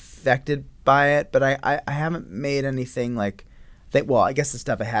not affected by it. But I haven't made anything like. I guess the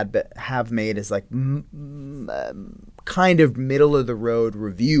stuff I have made is like kind of middle of the road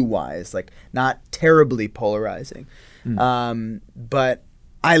review wise, like not terribly polarizing. But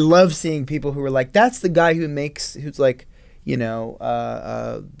I love seeing people who are like, that's the guy who's like,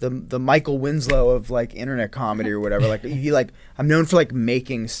 the Michael Winslow of like internet comedy or whatever. Like I'm known for like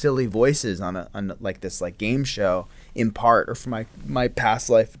making silly voices on like this like game show in part, or for my past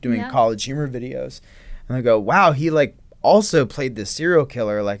life doing college humor videos. And I go, wow, he like also played this serial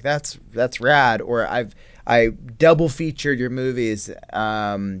killer. Like that's rad. Or I double featured your movies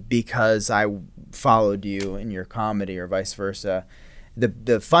because I followed you in your comedy or vice versa.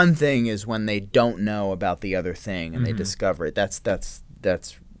 The fun thing is when they don't know about the other thing and they discover it. That's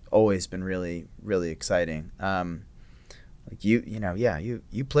always been really, really exciting. Like you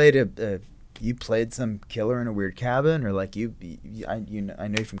played some killer in a weird cabin, or like I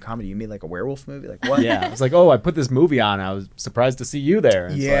know you from comedy. You made like a werewolf movie, like what? Yeah, it's like, oh, I put this movie on. I was surprised to see you there.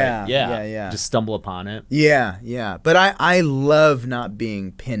 And yeah. Just stumble upon it. Yeah. But I love not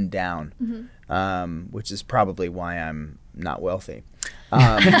being pinned down, which is probably why I'm not wealthy.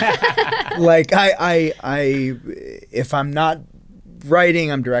 Like I if I'm not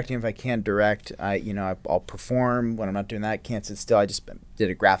writing, I'm directing. If I can't direct, I'll perform. When I'm not doing that, can't sit still. I just did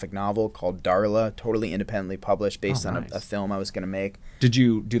a graphic novel called Darla, totally independently published, based on a film I was going to make. Did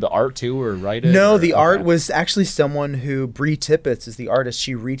you do the art too, or write it? No, the art was actually someone who, Bree Tippett is the artist.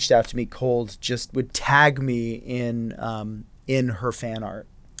 She reached out to me cold, just would tag me in her fan art.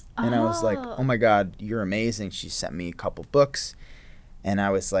 And I was like, oh my God, you're amazing. She sent me a couple books. And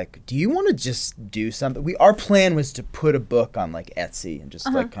I was like, do you want to just do something? Our plan was to put a book on like Etsy and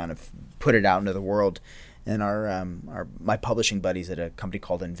just like kind of put it out into the world. And my publishing buddies at a company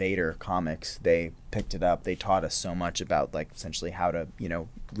called Invader Comics, they picked it up. They taught us so much about like essentially how to,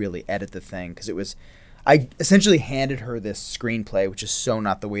 really edit the thing. Because I essentially handed her this screenplay, which is so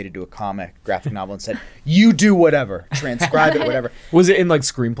not the way to do a graphic novel, and said, you do whatever, transcribe it, whatever. Was it in like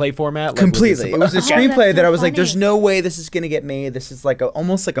screenplay format? Like, completely. It was a screenplay that I was like, there's no way this is going to get made. This is like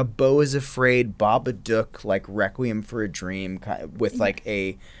almost like a Beau is Afraid, Babadook, like Requiem for a Dream with like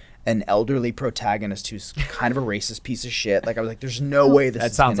an elderly protagonist who's kind of a racist piece of shit. Like I was like, there's no way this that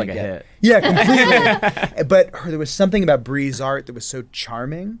is sounds gonna like a hit. Yeah, completely. But there was something about Bree's art that was so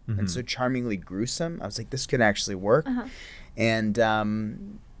charming and so charmingly gruesome. I was like, this could actually work.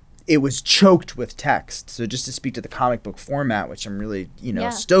 And it was choked with text. So just to speak to the comic book format, which I'm really,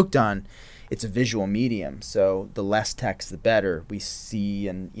 stoked on, it's a visual medium. So the less text, the better. We see,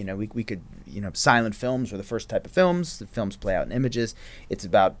 and we could, silent films were the first type of films. The films play out in images. It's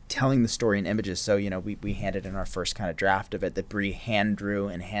about telling the story in images. So we handed in our first kind of draft of it that Bree hand drew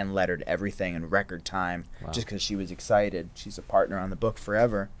and hand lettered everything in record time, just because she was excited. She's a partner on the book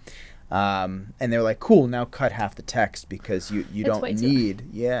forever. And they're like, cool, now cut half the text because you don't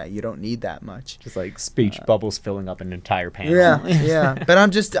need that much. Just like speech bubbles filling up an entire panel. Yeah. But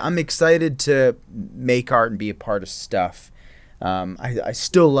I'm excited to make art and be a part of stuff. I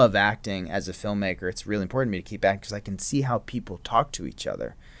still love acting as a filmmaker. It's really important to me to keep acting because I can see how people talk to each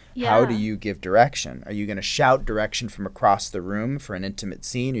other. Yeah. How do you give direction? Are you going to shout direction from across the room for an intimate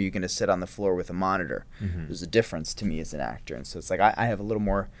scene, or are you going to sit on the floor with a monitor? There's a difference to me as an actor. And so it's like I have a little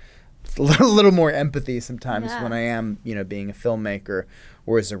more empathy sometimes when I am, being a filmmaker,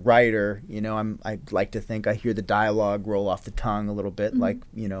 or as a writer, I like to think I hear the dialogue roll off the tongue a little bit, like,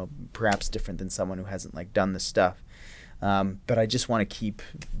 perhaps different than someone who hasn't like done this stuff. But I just want to keep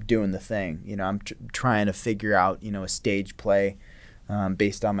doing the thing. I'm trying to figure out, a stage play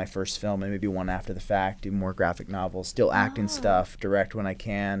based on my first film, and maybe one after the fact, do more graphic novels, still act in stuff, direct when I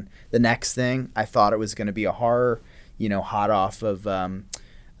can. The next thing, I thought it was going to be a horror, hot off of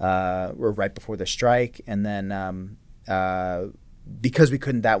or right before the strike, and then because we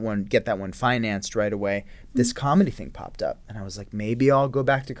couldn't get that one financed right away, this comedy thing popped up, and I was like, maybe I'll go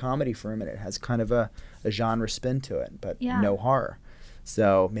back to comedy for a minute. It has kind of a genre spin to it, but no horror.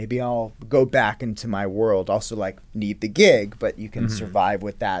 So maybe I'll go back into my world. Also, like, need the gig, but you can survive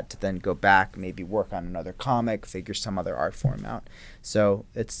with that to then go back, maybe work on another comic, figure some other art form out. So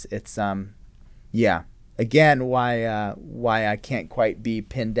it's again, why I can't quite be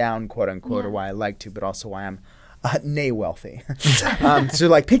pinned down, quote unquote, or why I like to, but also why I'm nay wealthy. So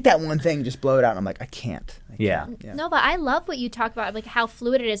like, pick that one thing, just blow it out. And I'm like, I can't. Yeah. No, but I love what you talk about, like how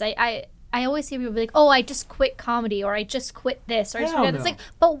fluid it is. I always hear people be like, oh, I just quit comedy, or I just quit this, or I just quit that. It's like,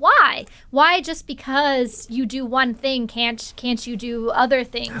 but why? Why just because you do one thing can't you do other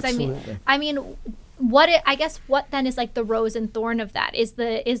things? Absolutely. I mean, what then is like the rose and thorn of that? Is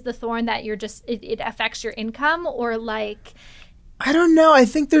the thorn that you're just it affects your income, or like? I don't know. I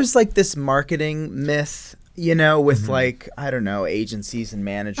think there's like this marketing myth, with like, I don't know, agencies and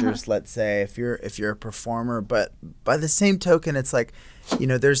managers, let's say, if you're a performer, but by the same token, it's like,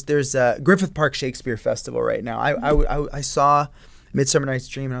 there's a Griffith Park Shakespeare Festival right now. I saw Midsummer Night's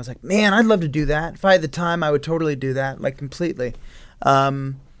Dream, and I was like, man, I'd love to do that. If I had the time, I would totally do that, like, completely.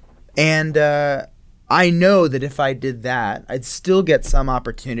 And I know that if I did that, I'd still get some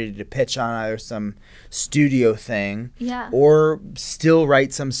opportunity to pitch on either some studio thing, or still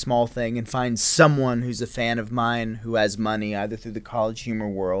write some small thing and find someone who's a fan of mine who has money, either through the College Humor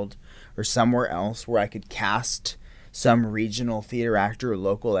world or somewhere else, where I could cast some regional theater actor or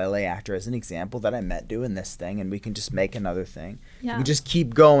local LA actor as an example that I met doing this thing, and we can just make another thing. Yeah. You just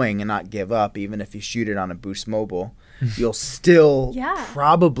keep going and not give up. Even if you shoot it on a Boost Mobile, you'll still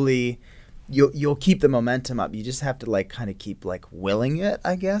probably you'll keep the momentum up. You just have to like kind of keep like willing it,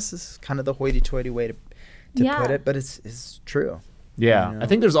 I guess, is kind of the hoity-toity way to put it, but it's true. Yeah. You know? I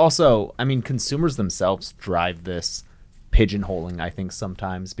think there's also, I mean, consumers themselves drive this pigeonholing, I think,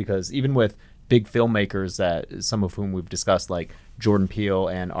 sometimes, because even with big filmmakers that some of whom we've discussed, like Jordan Peele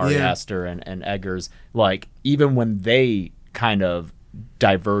and Ari Aster and Eggers, like even when they kind of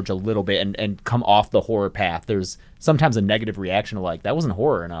diverge a little bit and come off the horror path, there's sometimes a negative reaction to like, that wasn't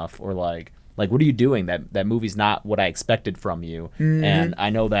horror enough, or like what are you doing? That movie's not what I expected from you. And I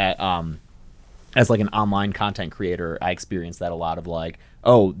know that as like an online content creator, I experienced that a lot of like,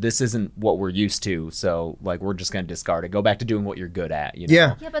 oh, this isn't what we're used to, so like we're just gonna discard it. Go back to doing what you're good at. You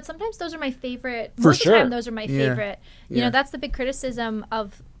know? Yeah, but sometimes those are my favorite. Most of the time, those are my favorite. You know, that's the big criticism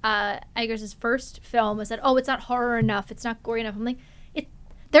of Eggers' first film, was that, oh, it's not horror enough, it's not gory enough. I'm like,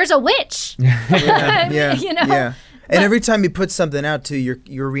 there's a witch. You know. And every time you put something out too,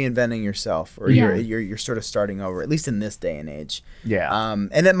 you're reinventing yourself, or you're sort of starting over, at least in this day and age.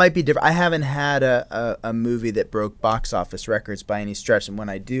 And it might be different. I haven't had a movie that broke box office records by any stretch, and when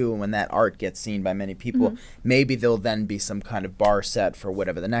I do, and when that art gets seen by many people, maybe there'll then be some kind of bar set for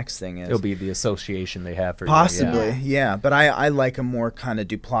whatever the next thing is. It'll be the association they have for possibly, But I like a more kind of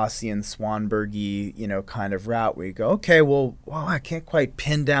Duplassian, Swanbergy, you know, kind of route where you go, okay, well, I can't quite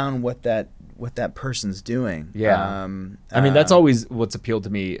pin down what that person's doing. I mean, that's always what's appealed to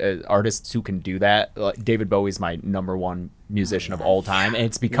me, artists who can do that. Like David Bowie's my number one musician of all time, and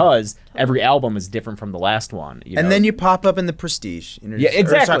it's because every album is different from the last one. You know? And then you pop up in The Prestige. You know,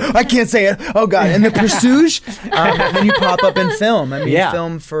 exactly. I can't say it. Oh God, in The Prestige. And then you pop up in film. I mean,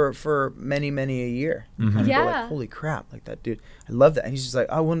 film for many a year. You kind of go like, holy crap, like that dude. I love that. And he's just like,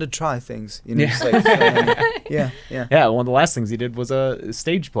 I wanted to try things. You know, just like, yeah. One of the last things he did was a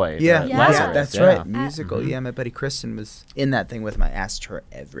stage play. That's right. Musical. Yeah, my buddy Kristen was in that thing with him. I asked her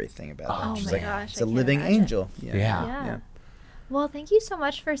everything about that. She's like, gosh, it's a living angel. Yeah. Well, thank you so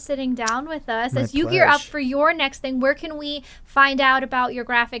much for sitting down with us. As you gear up for your next thing, where can we find out about your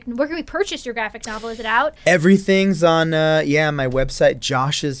graphic? Where can we purchase your graphic novel? Is it out? Everything's on, my website,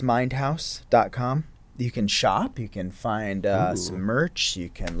 joshsmindhouse.com. You can shop. You can find some merch. You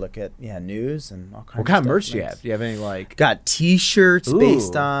can look at news and all kinds of stuff. What kind of merch do you have? Do you have any like? Got T-shirts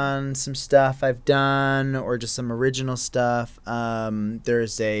based on some stuff I've done, or just some original stuff.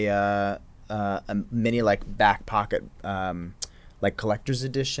 There's a mini like back pocket like collector's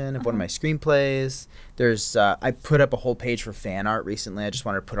edition of one of my screenplays. There's I put up a whole page for fan art recently. I just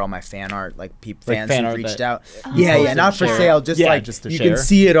wanted to put all my fan art, like fans who reached out. Not for sale, just like just to you share. Can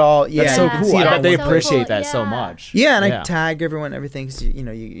see it all. That's so cool. I bet they appreciate that so much. And I tag everyone, everything. Cause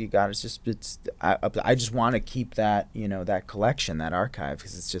you got I just want to keep that that collection, that archive,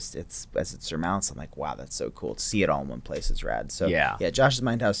 because it's as it surmounts. I'm like, wow, that's so cool to see it all in one place. Is rad. So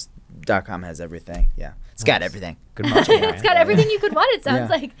joshsmindhouse.com has everything. It's got everything. Good much. It's got everything you could want, it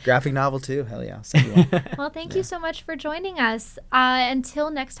sounds like. Graphic novel too. Hell yeah. I'll send you one. Well, thank you so much for joining us. Until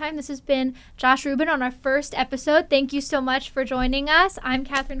next time, this has been Josh Ruben on our first episode. Thank you so much for joining us. I'm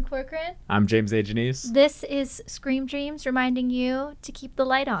Catherine Corcoran. I'm James A. Janice. This is Scream Dreams, reminding you to keep the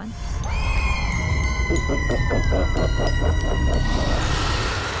light on.